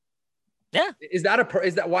 Yeah. Is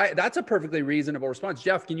that why that's a perfectly reasonable response?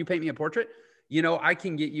 Jeff, can you paint me a portrait? I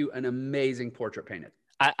can get you an amazing portrait painted.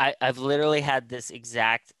 I've literally had this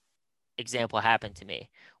exact example happen to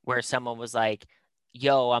me where someone was like,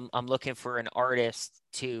 yo, I'm looking for an artist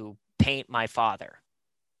to paint my father,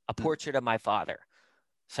 a portrait of my father.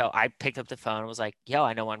 So I picked up the phone and was like, yo,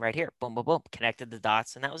 I know one right here. Boom, boom, boom. Connected the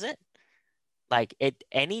dots and that was it. Like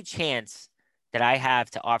any chance that I have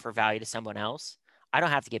to offer value to someone else, I don't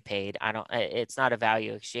have to get paid. It's not a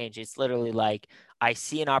value exchange. It's literally like, I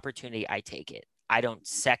see an opportunity, I take it. I don't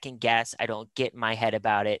second guess. I don't get in my head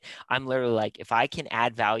about it. I'm literally like, if I can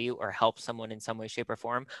add value or help someone in some way, shape, or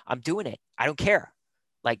form, I'm doing it. I don't care.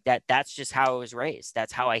 Like that's just how I was raised.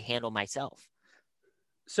 That's how I handle myself.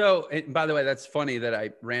 So, and by the way, that's funny that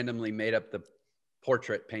I randomly made up the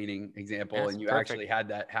portrait painting example That's and you perfect. actually had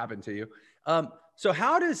that happen to you. So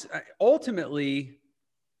how does ultimately,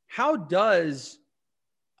 how does,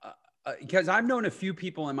 because I've known a few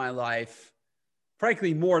people in my life,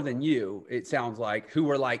 frankly, more than you, it sounds like, who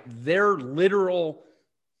were like their literal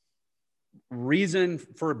reason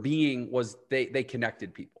for being was they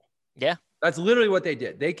connected people. Yeah. That's literally what they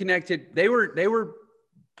did. They connected, they were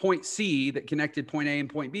point C that connected point A and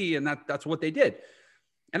point B, and that's what they did.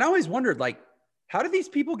 And I always wondered, like, how do these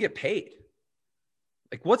people get paid?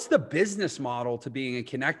 Like, what's the business model to being a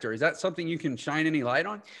connector? Is that something you can shine any light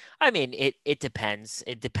on? I mean, it depends.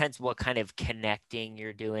 It depends what kind of connecting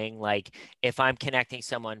you're doing. Like if I'm connecting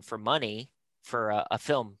someone for money for a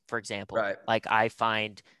film, for example, Right. like I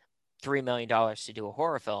find $3 million to do a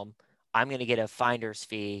horror film, I'm going to get a finder's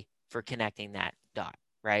fee for connecting that dot,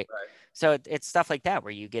 right? Right. So it's stuff like that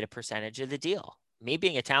where you get a percentage of the deal. Me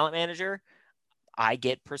being a talent manager, I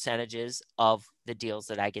get percentages of the deals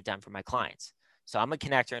that I get done for my clients. So I'm a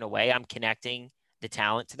connector in a way. I'm connecting the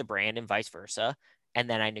talent to the brand and vice versa. And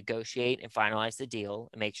then I negotiate and finalize the deal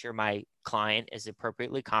and make sure my client is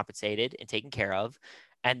appropriately compensated and taken care of.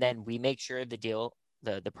 And then we make sure the deal,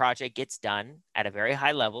 the project gets done at a very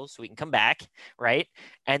high level so we can come back, right?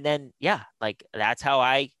 And then yeah, like that's how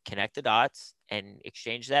I connect the dots and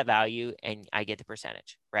exchange that value and I get the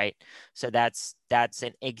percentage, right? So that's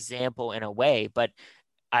an example in a way, but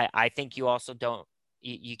I think you also don't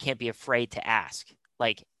you can't be afraid to ask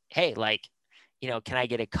like, hey, like, can I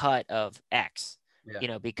get a cut of X?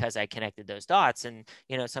 Yeah. Because I connected those dots. And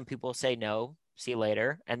some people say no, see you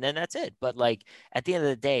later, and then that's it. But like at the end of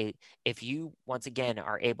the day, if you once again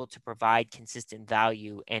are able to provide consistent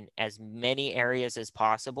value in as many areas as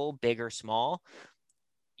possible, big or small,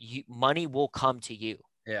 money will come to you.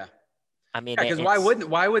 Yeah. I mean, Yeah. Because it's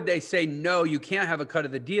why would they say no, you can't have a cut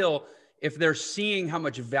of the deal if they're seeing how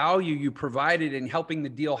much value you provided in helping the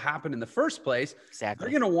deal happen in the first place? They're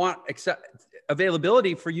exactly. going to want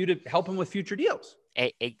availability for you to help them with future deals.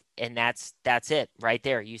 And that's it right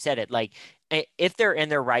there. You said it. Like if they're in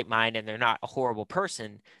their right mind and they're not a horrible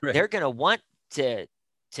person, Right. they're going to want to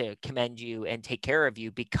commend you and take care of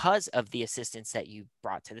you because of the assistance that you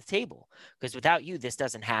brought to the table. Because without you, this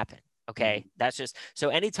doesn't happen. Mhm. Okay. That's just so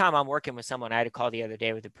anytime I'm working with someone, I had a call the other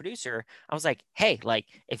day with a producer. I was like, hey, like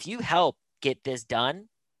if you help get this done,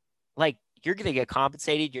 like you're going to get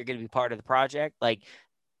compensated. You're going to be part of the project. Like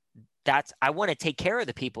I want to take care of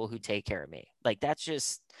the people who take care of me. Like that's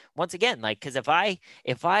just once again, like because if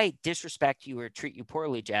I disrespect you or treat you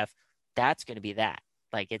poorly, Jeff, that's going to be that.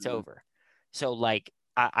 Like it's Mhm. over. So like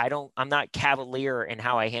I'm not cavalier in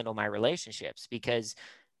how I handle my relationships because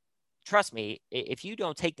trust me, if you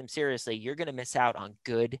don't take them seriously, you're going to miss out on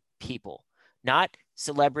good people, not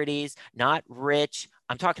celebrities, not rich.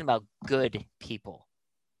 I'm talking about good people.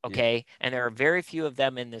 Yeah. Okay. And there are very few of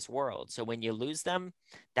them in this world. So when you lose them,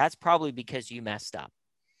 that's probably because you messed up.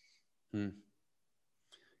 Hmm.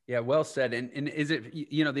 Yeah, well said. And is it,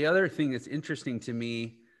 the other thing that's interesting to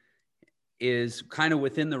me is kind of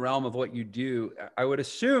within the realm of what you do. I would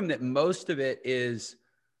assume that most of it is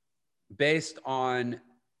based on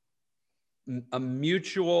a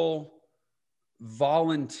mutual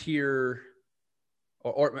volunteer,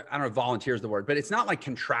 or I don't know if volunteer is the word, but it's not like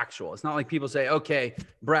contractual. It's not like people say, okay,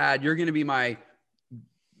 Brad, you're going to be my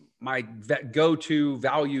go-to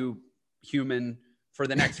value human for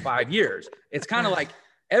the next 5 years. It's kind of like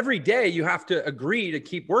every day you have to agree to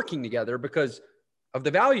keep working together because of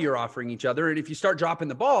the value you're offering each other. And if you start dropping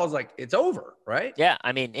the balls, like it's over, right? Yeah.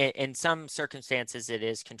 I mean, in some circumstances, it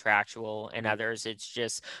is contractual. In others, it's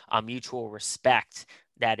just a mutual respect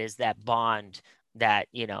that is that bond that,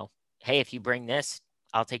 hey, if you bring this,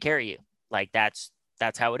 I'll take care of you. Like that's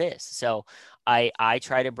how it is. So I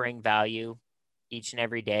try to bring value each and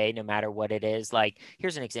every day, no matter what it is. Like,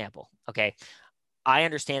 here's an example. Okay. I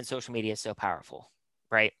understand social media is so powerful,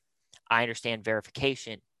 right? I understand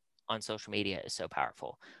verification on social media is so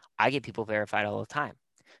powerful. I get people verified all the time.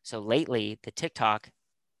 So lately, the TikTok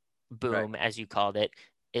Right. boom, as you called it,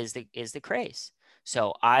 is the craze.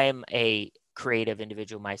 So I'm a creative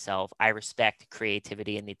individual myself. I respect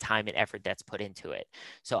creativity and the time and effort that's put into it.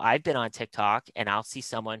 So I've been on TikTok and I'll see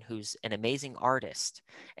someone who's an amazing artist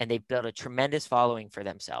and they've built a tremendous following for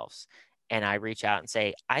themselves. And I reach out and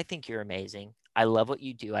say, I think you're amazing. I love what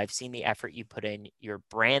you do. I've seen the effort you put in. Your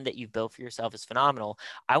brand that you've built for yourself is phenomenal.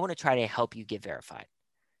 I want to try to help you get verified.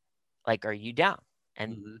 Like, are you down?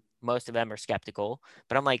 And Mm-hmm. most of them are skeptical,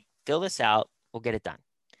 but I'm like, fill this out. We'll get it done.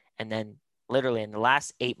 And then literally in the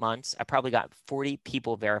last 8 months, I probably got 40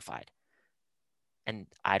 people verified, and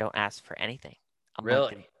I don't ask for anything.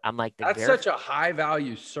 Really? I'm like the That's such a high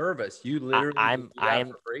value service. You I, literally just I'm do that I'm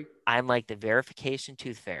for free? I'm like the verification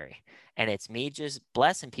tooth fairy, and it's me just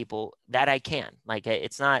blessing people that I can. Like,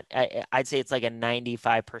 it's not. I'd say it's like a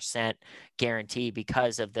 95% guarantee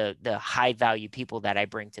because of the high value people that I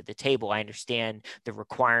bring to the table. I understand the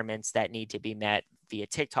requirements that need to be met via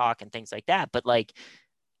TikTok and things like that, but like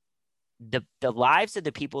the lives of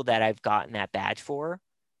the people that I've gotten that badge for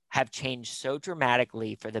have changed so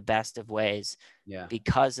dramatically for the best of ways Yeah.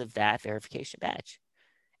 because of that verification badge.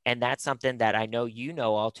 And that's something that I know you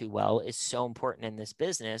know all too well is so important in this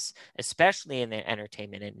business, especially in the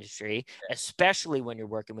entertainment industry, especially when you're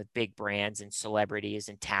working with big brands and celebrities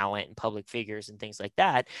and talent and public figures and things like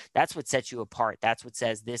that. That's what sets you apart. That's what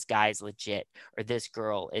says this guy's legit or this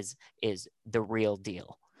girl is the real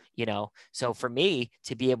deal. So for me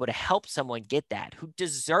to be able to help someone get that who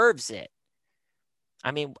deserves it,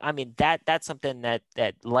 I mean that's something that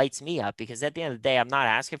lights me up, because at the end of the day, I'm not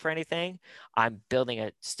asking for anything. I'm building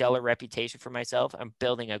a stellar reputation for myself. I'm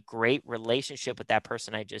building a great relationship with that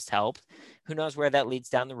person I just helped. Who knows where that leads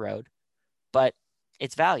down the road, but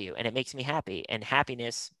it's value and it makes me happy, and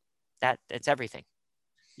happiness, it's everything.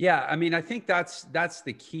 Yeah, I mean, I think that's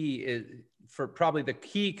the key is for probably the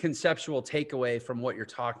key conceptual takeaway from what you're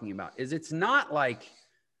talking about is it's not like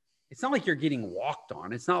you're getting walked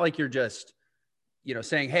on. It's not like you're just,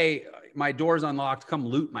 saying, "Hey, my door's unlocked, come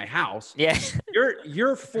loot my house." Yeah.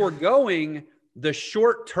 You're foregoing the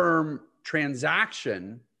short-term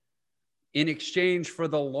transaction in exchange for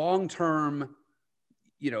the long-term,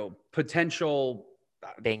 potential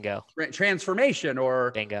Bingo. transformation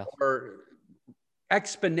or Bingo. or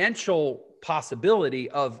exponential possibility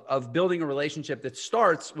of building a relationship that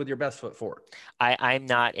starts with your best foot forward. I'm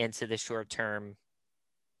not into the short term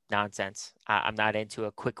nonsense. I'm not into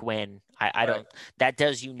a quick win. I Right. don't, that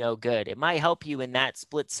does you no good. It might help you in that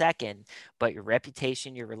split second, but your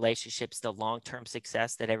reputation, your relationships, the long-term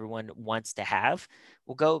success that everyone wants to have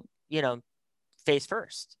will go, face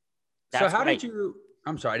first. So That's how what did you,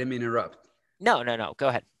 I'm sorry, I didn't mean to interrupt. no, go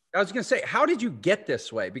ahead. I was going to say, how did you get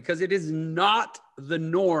this way? Because it is not the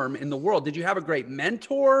norm in the world. Did you have a great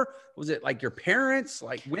mentor? Was it like your parents?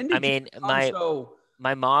 Like, when I did you mean, become so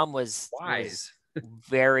my mom was wise?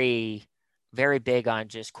 very, very big on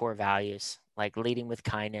just core values, like leading with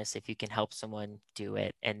kindness. If you can help someone, do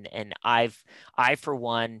it. And I for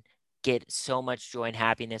one get so much joy and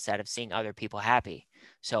happiness out of seeing other people happy.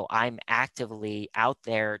 So I'm actively out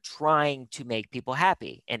there trying to make people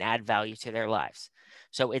happy and add value to their lives.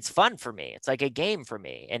 So it's fun for me. It's like a game for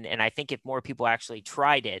me. And I think if more people actually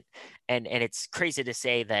tried it, and it's crazy to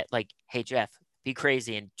say that, like, hey Jeff, be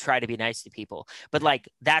crazy and try to be nice to people. But like,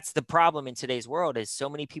 that's the problem in today's world, is so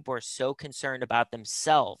many people are so concerned about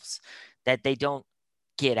themselves that they don't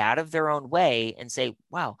get out of their own way and say,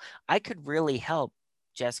 wow, I could really help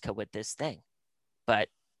Jessica with this thing. But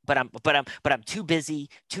I'm too busy,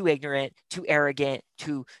 too ignorant, too arrogant,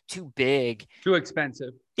 too big, Too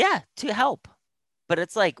expensive. yeah, to help. But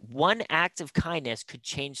it's like one act of kindness could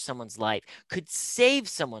change someone's life, could save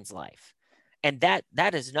someone's life. And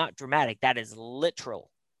that is not dramatic. That is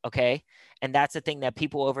literal. Okay. And that's the thing that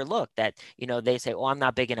people overlook, that, they say, oh, I'm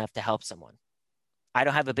not big enough to help someone. I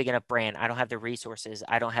don't have a big enough brand. I don't have the resources.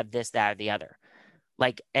 I don't have this, that, or the other.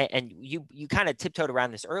 Like, and you kind of tiptoed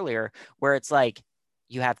around this earlier, where it's like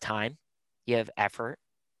you have time, you have effort,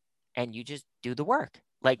 and you just do the work.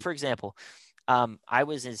 Like, for example, I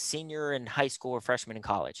was a senior in high school or freshman in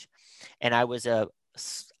college, and I was a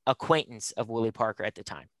acquaintance of Willie Parker at the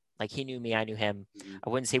time. Like, he knew me, I knew him. Mhm. I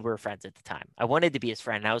wouldn't say we were friends at the time. I wanted to be his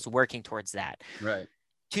friend, and I was working towards that. Right.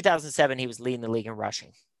 2007, he was leading the league in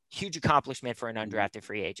rushing. Huge accomplishment for an undrafted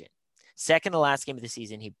free agent. Second to last game of the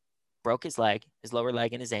season, he broke his leg, his lower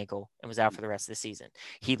leg, and his ankle, and was out for the rest of the season.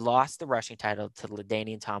 He lost the rushing title to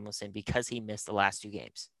LaDainian Tomlinson because he missed the last 2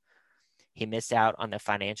 games. He missed out on the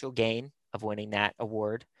financial gain of winning that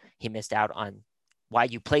award. He missed out on why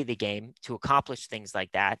you play the game to accomplish things like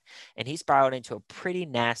that. And he spiraled into a pretty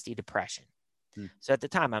nasty depression. So at the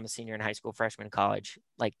time, I'm a senior in high school, freshman in college,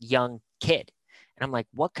 like young kid. And I'm like,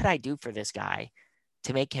 what could I do for this guy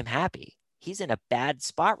to make him happy? He's in a bad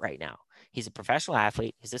spot right now. He's a professional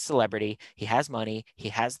athlete. He's a celebrity. He has money. He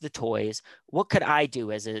has the toys. What could I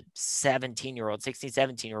do as a 17-year-old, 16,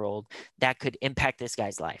 17-year-old that could impact this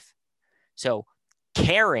guy's life? So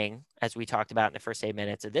caring, as we talked about in the first 8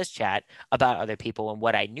 minutes of this chat, about other people and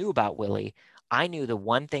what I knew about Willie, I knew the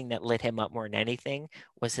one thing that lit him up more than anything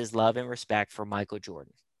was his love and respect for Michael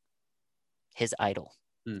Jordan, his idol,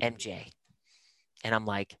 MJ. And I'm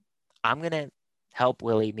like, I'm going to help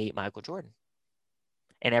Willie meet Michael Jordan.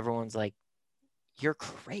 And everyone's like, you're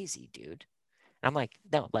crazy, dude. And I'm like,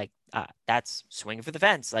 no, like, that's swinging for the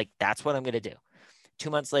fence. Like, that's what I'm going to do. 2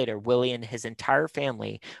 months later, Willie and his entire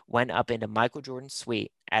family went up into Michael Jordan's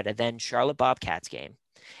suite at a then Charlotte Bobcats game.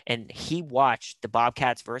 And he watched the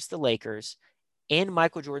Bobcats versus the Lakers in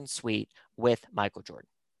Michael Jordan's suite with Michael Jordan.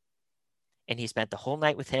 And he spent the whole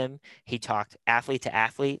night with him. He talked athlete to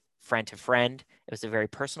athlete, friend to friend. It was a very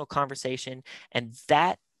personal conversation. And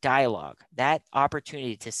that dialogue, that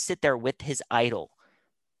opportunity to sit there with his idol.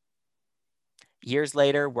 Years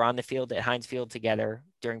later, we're on the field at Heinz Field together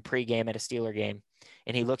during pregame at a Steeler game.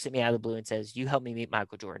 And he looks at me out of the blue and says, you helped me meet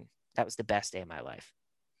Michael Jordan. That was the best day of my life.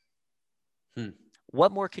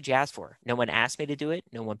 What more could you ask for? No one asked me to do it.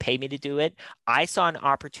 No one paid me to do it. I saw an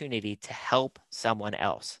opportunity to help someone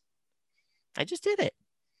else. I just did it.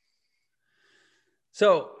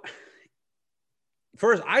 So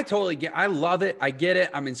first, I love it. I get it.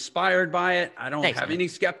 I'm inspired by it. I don't have any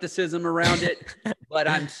skepticism around it, but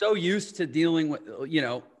I'm so used to dealing with,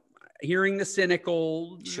 hearing the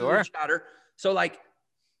cynical chatter. So like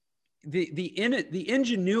the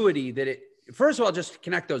ingenuity that it, first of all, just to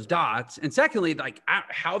connect those dots. And secondly, like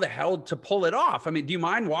how the hell to pull it off. I mean, do you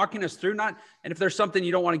mind walking us through and if there's something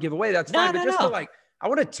you don't want to give away, that's fine. But just to like, I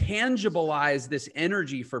want to tangibilize this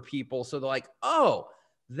energy for people. So they're like, oh,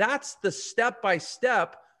 that's the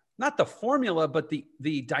step-by-step, not the formula, but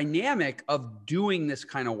the dynamic of doing this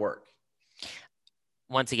kind of work.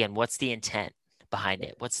 Once again, what's the intent behind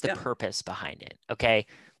it? What's the purpose behind it? Okay.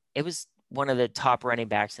 It was one of the top running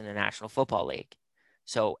backs in the National Football League.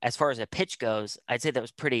 So as far as a pitch goes, I'd say that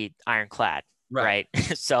was pretty ironclad. Right.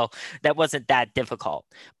 So that wasn't that difficult,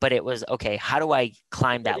 but it was, okay, how do I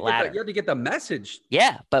climb that ladder? You had to get the message.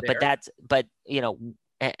 Yeah. But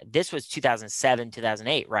this was 2007,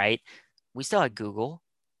 2008, right? We still had Google.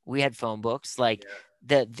 We had phone books. Like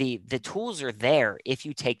the tools are there if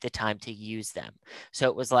you take the time to use them. So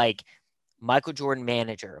it was like Michael Jordan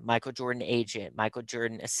manager, Michael Jordan agent, Michael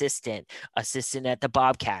Jordan assistant at the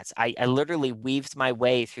Bobcats. I literally weaved my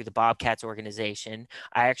way through the Bobcats organization.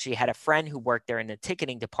 I actually had a friend who worked there in the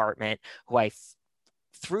ticketing department who I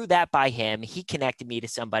threw that by him. He connected me to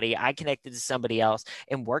somebody. I connected to somebody else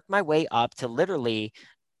and worked my way up to literally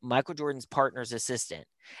Michael Jordan's partner's assistant.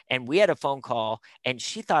 And we had a phone call and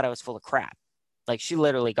she thought I was full of crap. Like she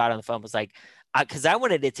literally got on the phone and was like, because I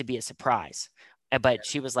wanted it to be a surprise. But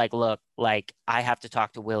she was like, look, like I have to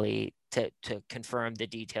talk to Willie to confirm the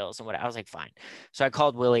details and what. I was like, fine. So I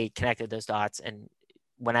called Willie, connected those dots. And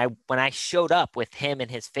when I showed up with him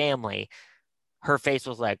and his family, her face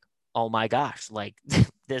was like, oh my gosh, like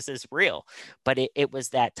this is real. But it was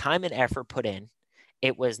that time and effort put in.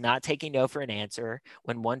 It was not taking no for an answer.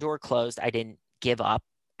 When one door closed, I didn't give up.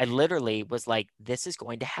 I literally was like, this is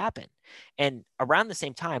going to happen. And around the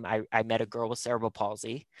same time, I met a girl with cerebral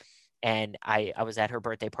palsy. And I was at her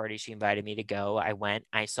birthday party. She invited me to go. I went.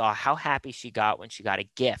 I saw how happy she got when she got a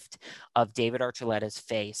gift of David Archuleta's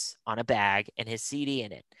face on a bag and his CD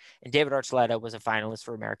in it. And David Archuleta was a finalist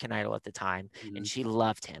for American Idol at the time, and she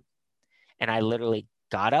loved him. And I literally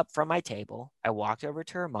got up from my table. I walked over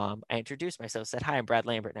to her mom. I introduced myself, said, hi, I'm Brad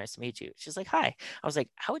Lambert. Nice to meet you. She's like, hi. I was like,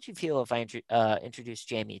 how would you feel if I introduced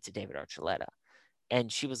Jamie to David Archuleta?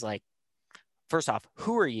 And she was like, first off,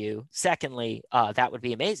 who are you? Secondly, that would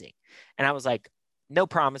be amazing. And I was like, no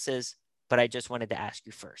promises, but I just wanted to ask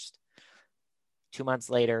you first. 2 months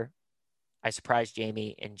later, I surprised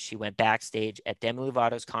Jamie and she went backstage at Demi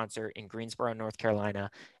Lovato's concert in Greensboro, North Carolina,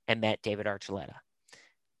 and met David Archuleta.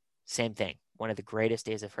 Same thing. One of the greatest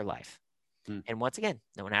days of her life. And once again,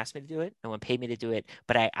 no one asked me to do it. No one paid me to do it,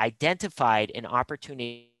 but I identified an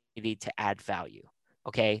opportunity to add value.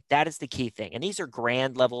 Okay. That is the key thing. And these are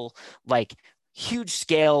grand level, like huge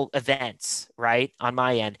scale events, right? On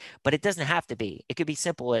my end, but it doesn't have to be. It could be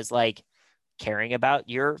simple as like caring about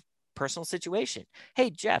your personal situation.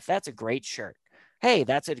 Hey, Jeff, that's a great shirt. Hey,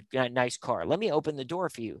 that's a nice car. Let me open the door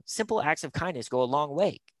for you. Simple acts of kindness go a long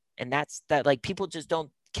way. And that's that, like, people just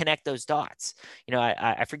don't connect those dots.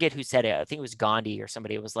 I forget who said it. I think it was Gandhi or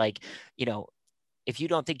somebody. It was like, if you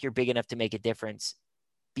don't think you're big enough to make a difference,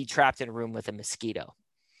 be trapped in a room with a mosquito.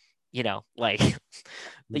 Like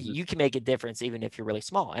you can make a difference even if you're really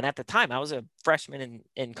small. And at the time I was a freshman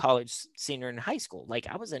in college, senior in high school. Like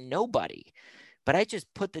I was a nobody, but I just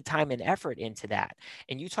put the time and effort into that.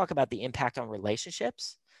 And you talk about the impact on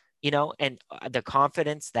relationships, and the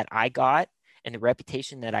confidence that I got and the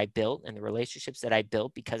reputation that I built and the relationships that I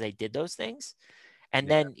built because I did those things. And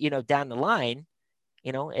Yeah. then, down the line,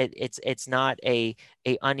 it's not a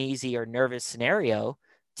uneasy or nervous scenario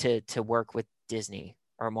to work with Disney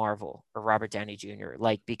or Marvel or Robert Downey Jr.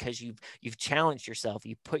 Like, because you've challenged yourself,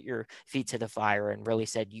 you put your feet to the fire and really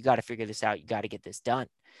said, you got to figure this out, you got to get this done.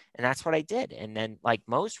 And that's what I did. And then, like,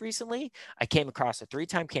 most recently, I came across a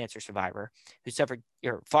 3-time cancer survivor who suffered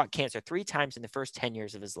or fought cancer 3 times in the first 10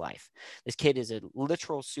 years of his life. This kid is a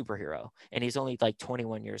literal superhero, and he's only like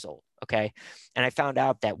 21 years old. Okay. And I found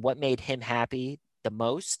out that what made him happy the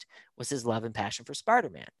most was his love and passion for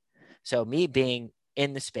Spider-Man. So me being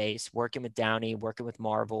in the space, working with Downey, working with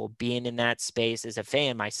Marvel, being in that space as a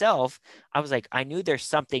fan myself, I was like, I knew there's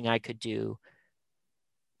something I could do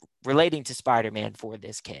relating to Spider-Man for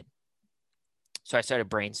this kid. So I started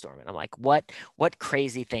brainstorming. I'm like, what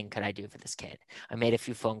crazy thing could I do for this kid? I made a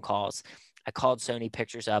few phone calls. I called Sony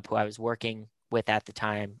Pictures up, who I was working with at the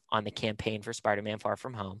time on the campaign for Spider-Man Far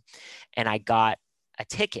From Home. And I got a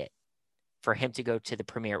ticket for him to go to the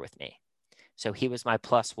premiere with me. So he was my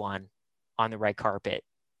 +1 on the red carpet,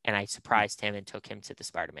 and I surprised him and took him to the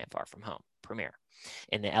Spider-Man Far From Home premiere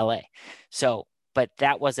in the LA. So, but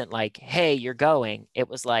that wasn't like, hey, you're going. It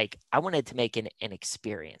was like, I wanted to make an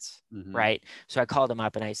experience, right? So I called him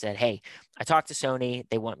up and I said, hey, I talked to Sony.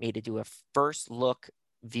 They want me to do a first look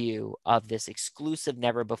view of this exclusive,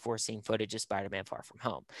 never before seen footage of Spider-Man Far From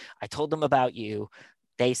Home. I told them about you.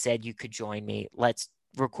 They said you could join me. Let's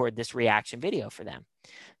record this reaction video for them.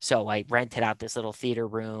 So I rented out this little theater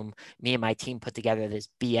room. Me and my team put together this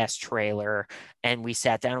BS trailer, and we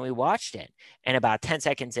sat down and we watched it. And about 10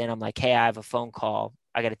 seconds in, I'm like, hey, I have a phone call.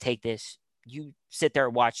 I got to take this. You sit there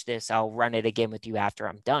and watch this. I'll run it again with you after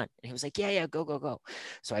I'm done. And he was like, yeah, go.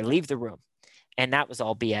 So I leave the room. And that was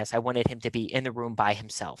all BS. I wanted him to be in the room by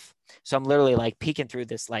himself. So I'm literally like peeking through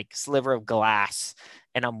this like sliver of glass,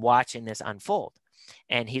 and I'm watching this unfold.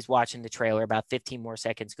 And he's watching the trailer. About 15 more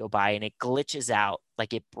seconds go by, and it glitches out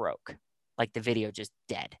like it broke, like the video just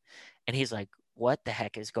dead. And he's like, what the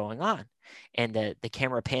heck is going on? And the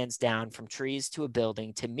camera pans down from trees to a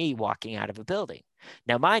building to me walking out of a building.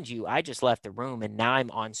 Now, mind you, I just left the room and now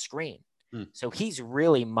I'm on screen. So he's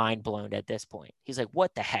really mind blown at this point. He's like,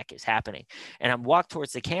 what the heck is happening? And I'm walked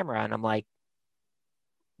towards the camera and I'm like,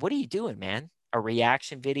 what are you doing, man? A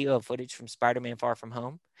reaction video of footage from Spider-Man Far From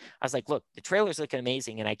Home? I was like, look, the trailer's looking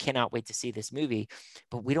amazing and I cannot wait to see this movie,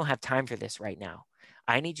 but we don't have time for this right now.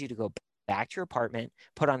 I need you to go back to your apartment,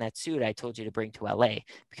 put on that suit I told you to bring to LA,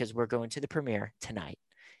 because we're going to the premiere tonight.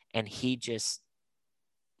 And he just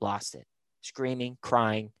lost it, screaming,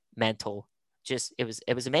 crying, mental. Just, it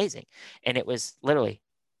was amazing. And it was literally,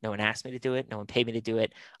 no one asked me to do it. No one paid me to do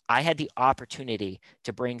it. I had the opportunity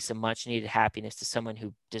to bring some much needed happiness to someone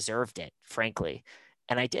who deserved it, frankly.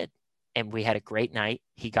 And I did. And we had a great night.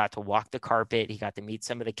 He got to walk the carpet. He got to meet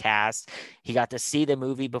some of the cast. He got to see the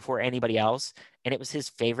movie before anybody else. And it was his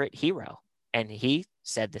favorite hero. And he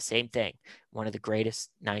said the same thing, one of the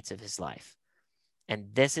greatest nights of his life. And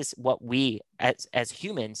this is what we as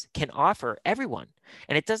humans can offer everyone.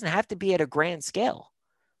 And it doesn't have to be at a grand scale.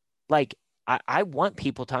 Like, I want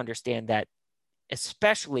people to understand that,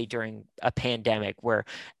 especially during a pandemic where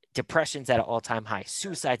depression's at an all-time high,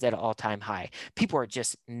 suicide's at an all-time high, people are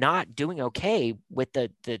just not doing okay with the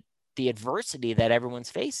adversity that everyone's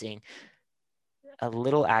facing. A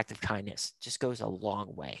little act of kindness just goes a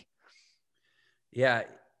long way. Yeah.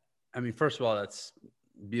 I mean, first of all, that's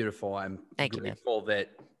beautiful. I'm grateful that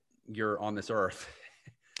you're on this earth.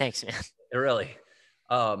 Thanks, man. Really.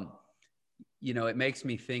 It makes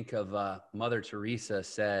me think of Mother Teresa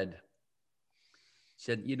said,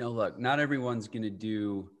 look, not everyone's going to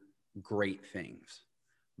do great things,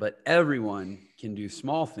 but everyone can do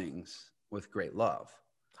small things with great love.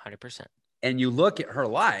 100%. And you look at her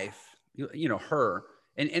life, her,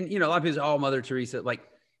 and a lot of people say, oh, Mother Teresa,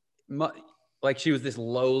 like she was this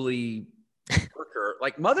lowly worker.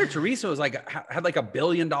 Like Mother Teresa was had like $1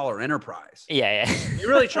 billion enterprise. Yeah. You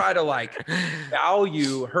really try to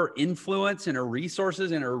value her influence and her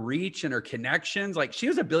resources and her reach and her connections. Like she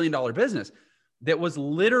was $1 billion business that was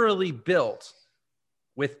literally built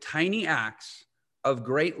with tiny acts of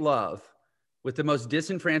great love with the most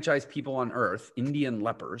disenfranchised people on earth, Indian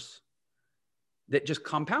lepers, that just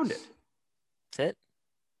compounded. That's it.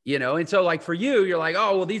 And so for you, you're like,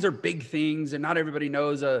 oh, well, these are big things and not everybody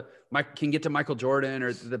knows can get to Michael Jordan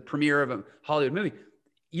or the premiere of a Hollywood movie.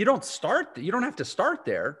 You don't have to start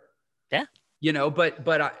there. Yeah.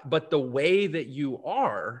 But the way that you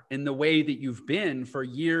are and the way that you've been for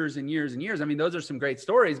years and years and years, I mean, those are some great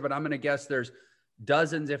stories, but I'm going to guess there's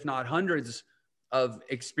dozens, if not hundreds of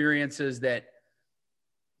experiences that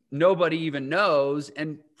nobody even knows,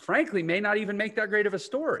 and frankly, may not even make that great of a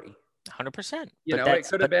story. 100%. You know, it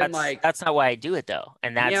could have been like, that's not why I do it though.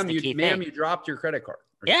 And that's the key thing. you dropped your credit card.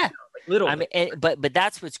 Or, Yeah. like little I mean, but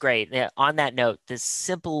that's what's great. Yeah, on that note, the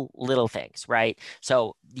simple little things, right?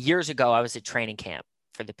 So years ago, I was at training camp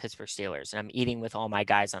for the Pittsburgh Steelers, and I'm eating with all my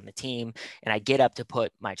guys on the team, and I get up to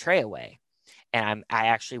put my tray away, and I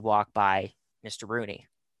actually walk by Mr. Rooney.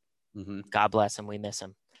 Mm-hmm. God bless him. We miss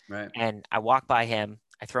him. Right. And I walk by him,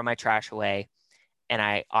 I throw my trash away, and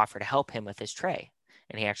I offer to help him with his tray.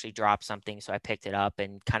 And he actually dropped something, so I picked it up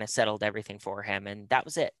and kind of settled everything for him, and that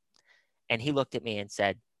was it. And he looked at me and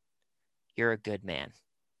said, "You're a good man."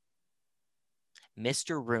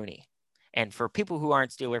 Mr. Rooney. And for people who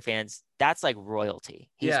aren't Steeler fans, that's like royalty.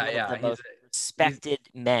 He's one of the most respected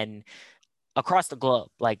men across the globe.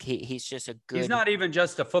 Like he's just a good. He's not even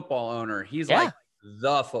just a football owner. He's like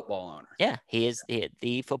the football owner. Yeah, he is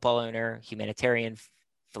the football owner, humanitarian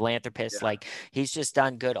philanthropist. Like he's just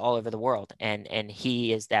done good all over the world. And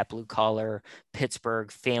he is that blue collar Pittsburgh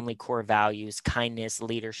family core values, kindness,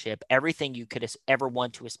 leadership, everything you could ever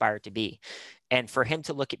want to aspire to be. And for him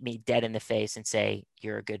to look at me dead in the face and say,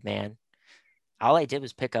 "You're a good man," all I did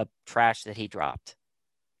was pick up trash that he dropped.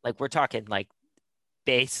 Like we're talking like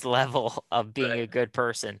base level of being a good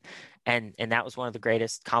person. And that was one of the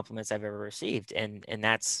greatest compliments I've ever received. And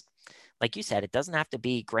that's, like you said, it doesn't have to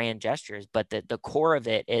be grand gestures, but the core of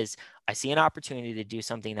it is I see an opportunity to do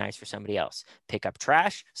something nice for somebody else. Pick up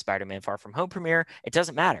trash, Spider-Man Far From Home premiere. It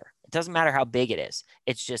doesn't matter. It doesn't matter how big it is.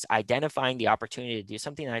 It's just identifying the opportunity to do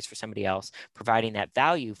something nice for somebody else, providing that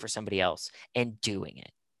value for somebody else, and doing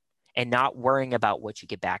it. And not worrying about what you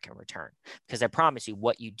get back in return. Because I promise you,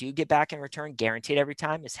 what you do get back in return, guaranteed every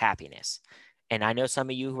time, is happiness. And I know some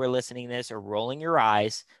of you who are listening to this are rolling your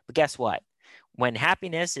eyes, but guess what? When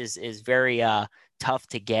happiness is very tough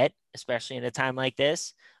to get, especially in a time like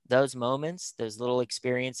this, those moments, those little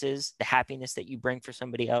experiences, the happiness that you bring for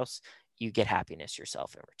somebody else, you get happiness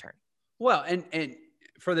yourself in return. Well, and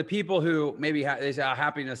for the people who maybe they say,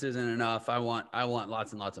 happiness isn't enough, I want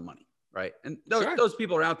lots and lots of money. Right. And those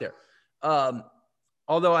people are out there.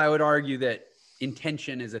 Although I would argue that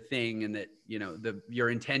intention is a thing and that, you know, your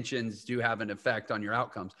intentions do have an effect on your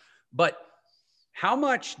outcomes. But how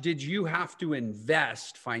much did you have to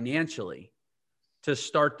invest financially to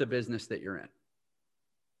start the business that you're in?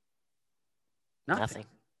 Nothing.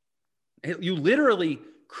 You literally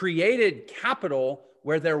created capital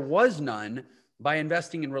where there was none by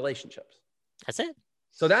investing in relationships. That's it.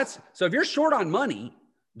 So if you're short on money,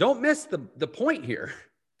 don't miss the point here.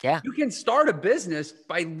 Yeah. You can start a business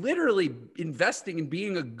by literally investing in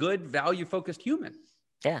being a good value-focused human.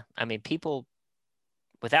 Yeah. I mean,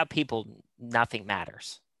 without people, nothing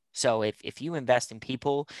matters. So if you invest in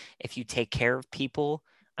people, if you take care of people,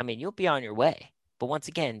 I mean, you'll be on your way. But once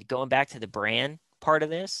again, going back to the brand part of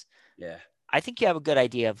this, I think you have a good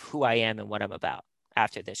idea of who I am and what I'm about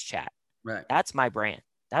after this chat. Right. That's my brand.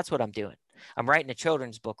 That's what I'm doing. I'm writing a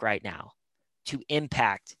children's book right now to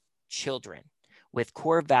impact children with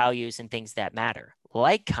core values and things that matter,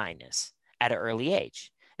 like kindness at an early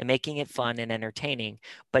age, and making it fun and entertaining,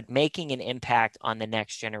 but making an impact on the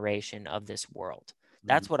next generation of this world.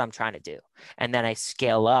 That's what I'm trying to do. And then I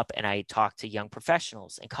scale up and I talk to young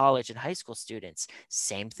professionals and college and high school students.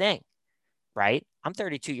 Same thing, right? I'm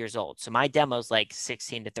 32 years old. So my demo's like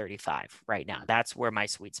 16 to 35 right now. That's where my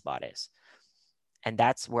sweet spot is. And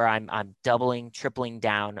that's where I'm doubling, tripling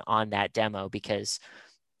down on that demo because,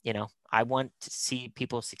 you know, I want to see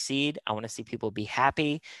people succeed. I want to see people be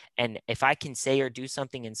happy. And if I can say or do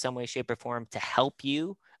something in some way, shape, or form to help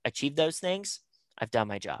you achieve those things, I've done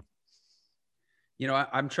my job. You know,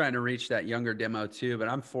 I'm trying to reach that younger demo too, but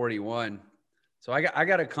I'm 41. So I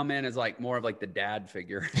got to come in as like more of like the dad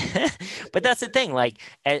figure. But that's the thing. Like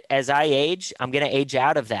as I age, I'm going to age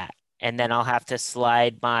out of that. And then I'll have to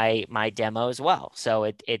slide my demo as well.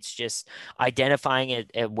 So it's just identifying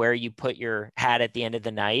it where you put your hat at the end of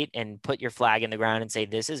the night and put your flag in the ground and say,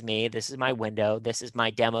 this is me, this is my window, this is my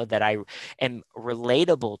demo that I am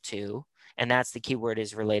relatable to. And that's the key word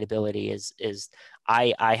is relatability is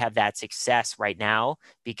I have that success right now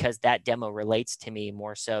because that demo relates to me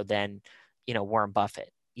more so than, you know, Warren Buffett.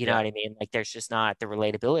 You know what I mean? Like there's just not the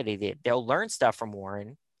relatability. They'll learn stuff from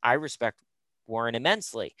Warren. I respect Warren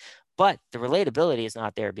immensely. But the relatability is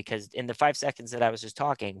not there because in the 5 seconds that I was just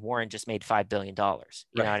talking, Warren just made $5 billion. You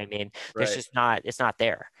know what I mean? There's just not, it's not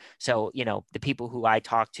there. So, you know, the people who I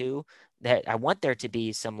talk to that I want there to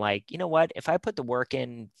be some like, you know what, if I put the work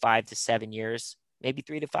in 5 to 7 years, maybe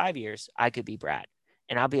 3 to 5 years, I could be Brad.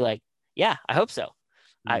 And I'll be like, yeah, I hope so.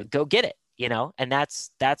 Go get it, you know? And that's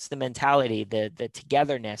the mentality, the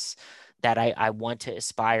togetherness, that I want to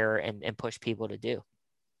aspire and push people to do.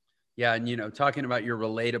 Yeah. And, talking about your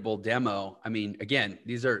relatable demo, I mean, again,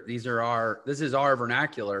 this is our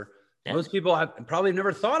vernacular. Yeah. Most people have probably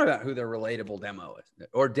never thought about who their relatable demo is,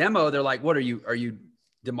 or demo. They're like, what are you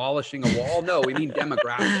demolishing a wall? No, we mean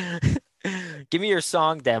demographic. Give me your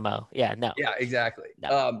song demo. Yeah, no. Yeah, exactly.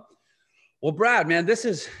 No. Well, Brad, man, this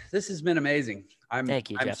has been amazing. Thank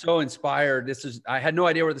you, I'm Jeff. so inspired. I had no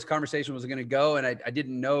idea where this conversation was going to go. And I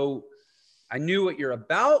didn't know, I knew what you're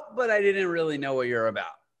about, but I didn't really know what you're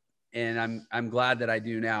about. And I'm glad that I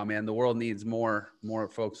do now, man. The world needs more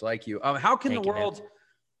folks like you. How can the world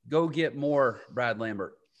go get more Brad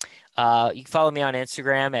Lambert? You can follow me on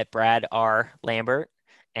Instagram at Brad R. Lambert,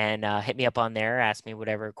 and hit me up on there. Ask me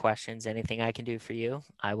whatever questions, anything I can do for you,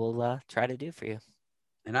 I will try to do for you.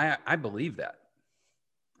 And I believe that.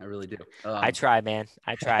 I really do. I try, man.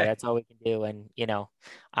 I try. That's all we can do. And,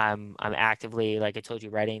 I'm actively, like I told you,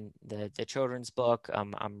 writing the children's book.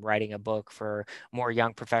 I'm writing a book for more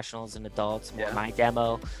young professionals and adults, more my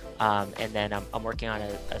demo. And then I'm working on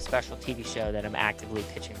a special TV show that I'm actively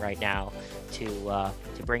pitching right now to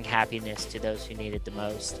bring happiness to those who need it the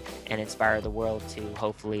most and inspire the world to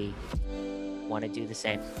hopefully want to do the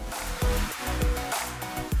same.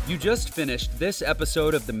 You just finished this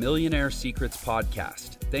episode of the Millionaire Secrets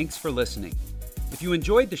podcast. Thanks for listening. If you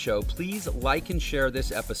enjoyed the show, please like and share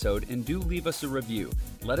this episode and do leave us a review.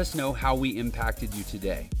 Let us know how we impacted you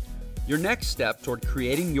today. Your next step toward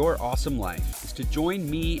creating your awesome life is to join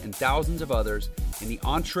me and thousands of others in the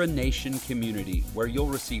Entre Nation community, where you'll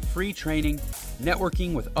receive free training,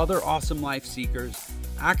 networking with other awesome life seekers,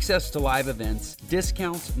 access to live events,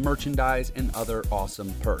 discounts, merchandise, and other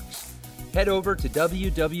awesome perks. Head over to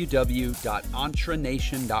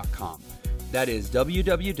www.entrenation.com. That is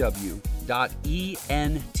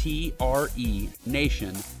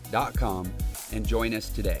www.entrenation.com and join us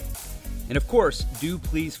today. And of course, do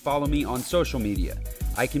please follow me on social media.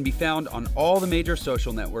 I can be found on all the major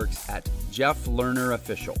social networks at Jeff Lerner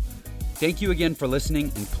Official. Thank you again for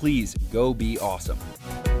listening, and please go be awesome.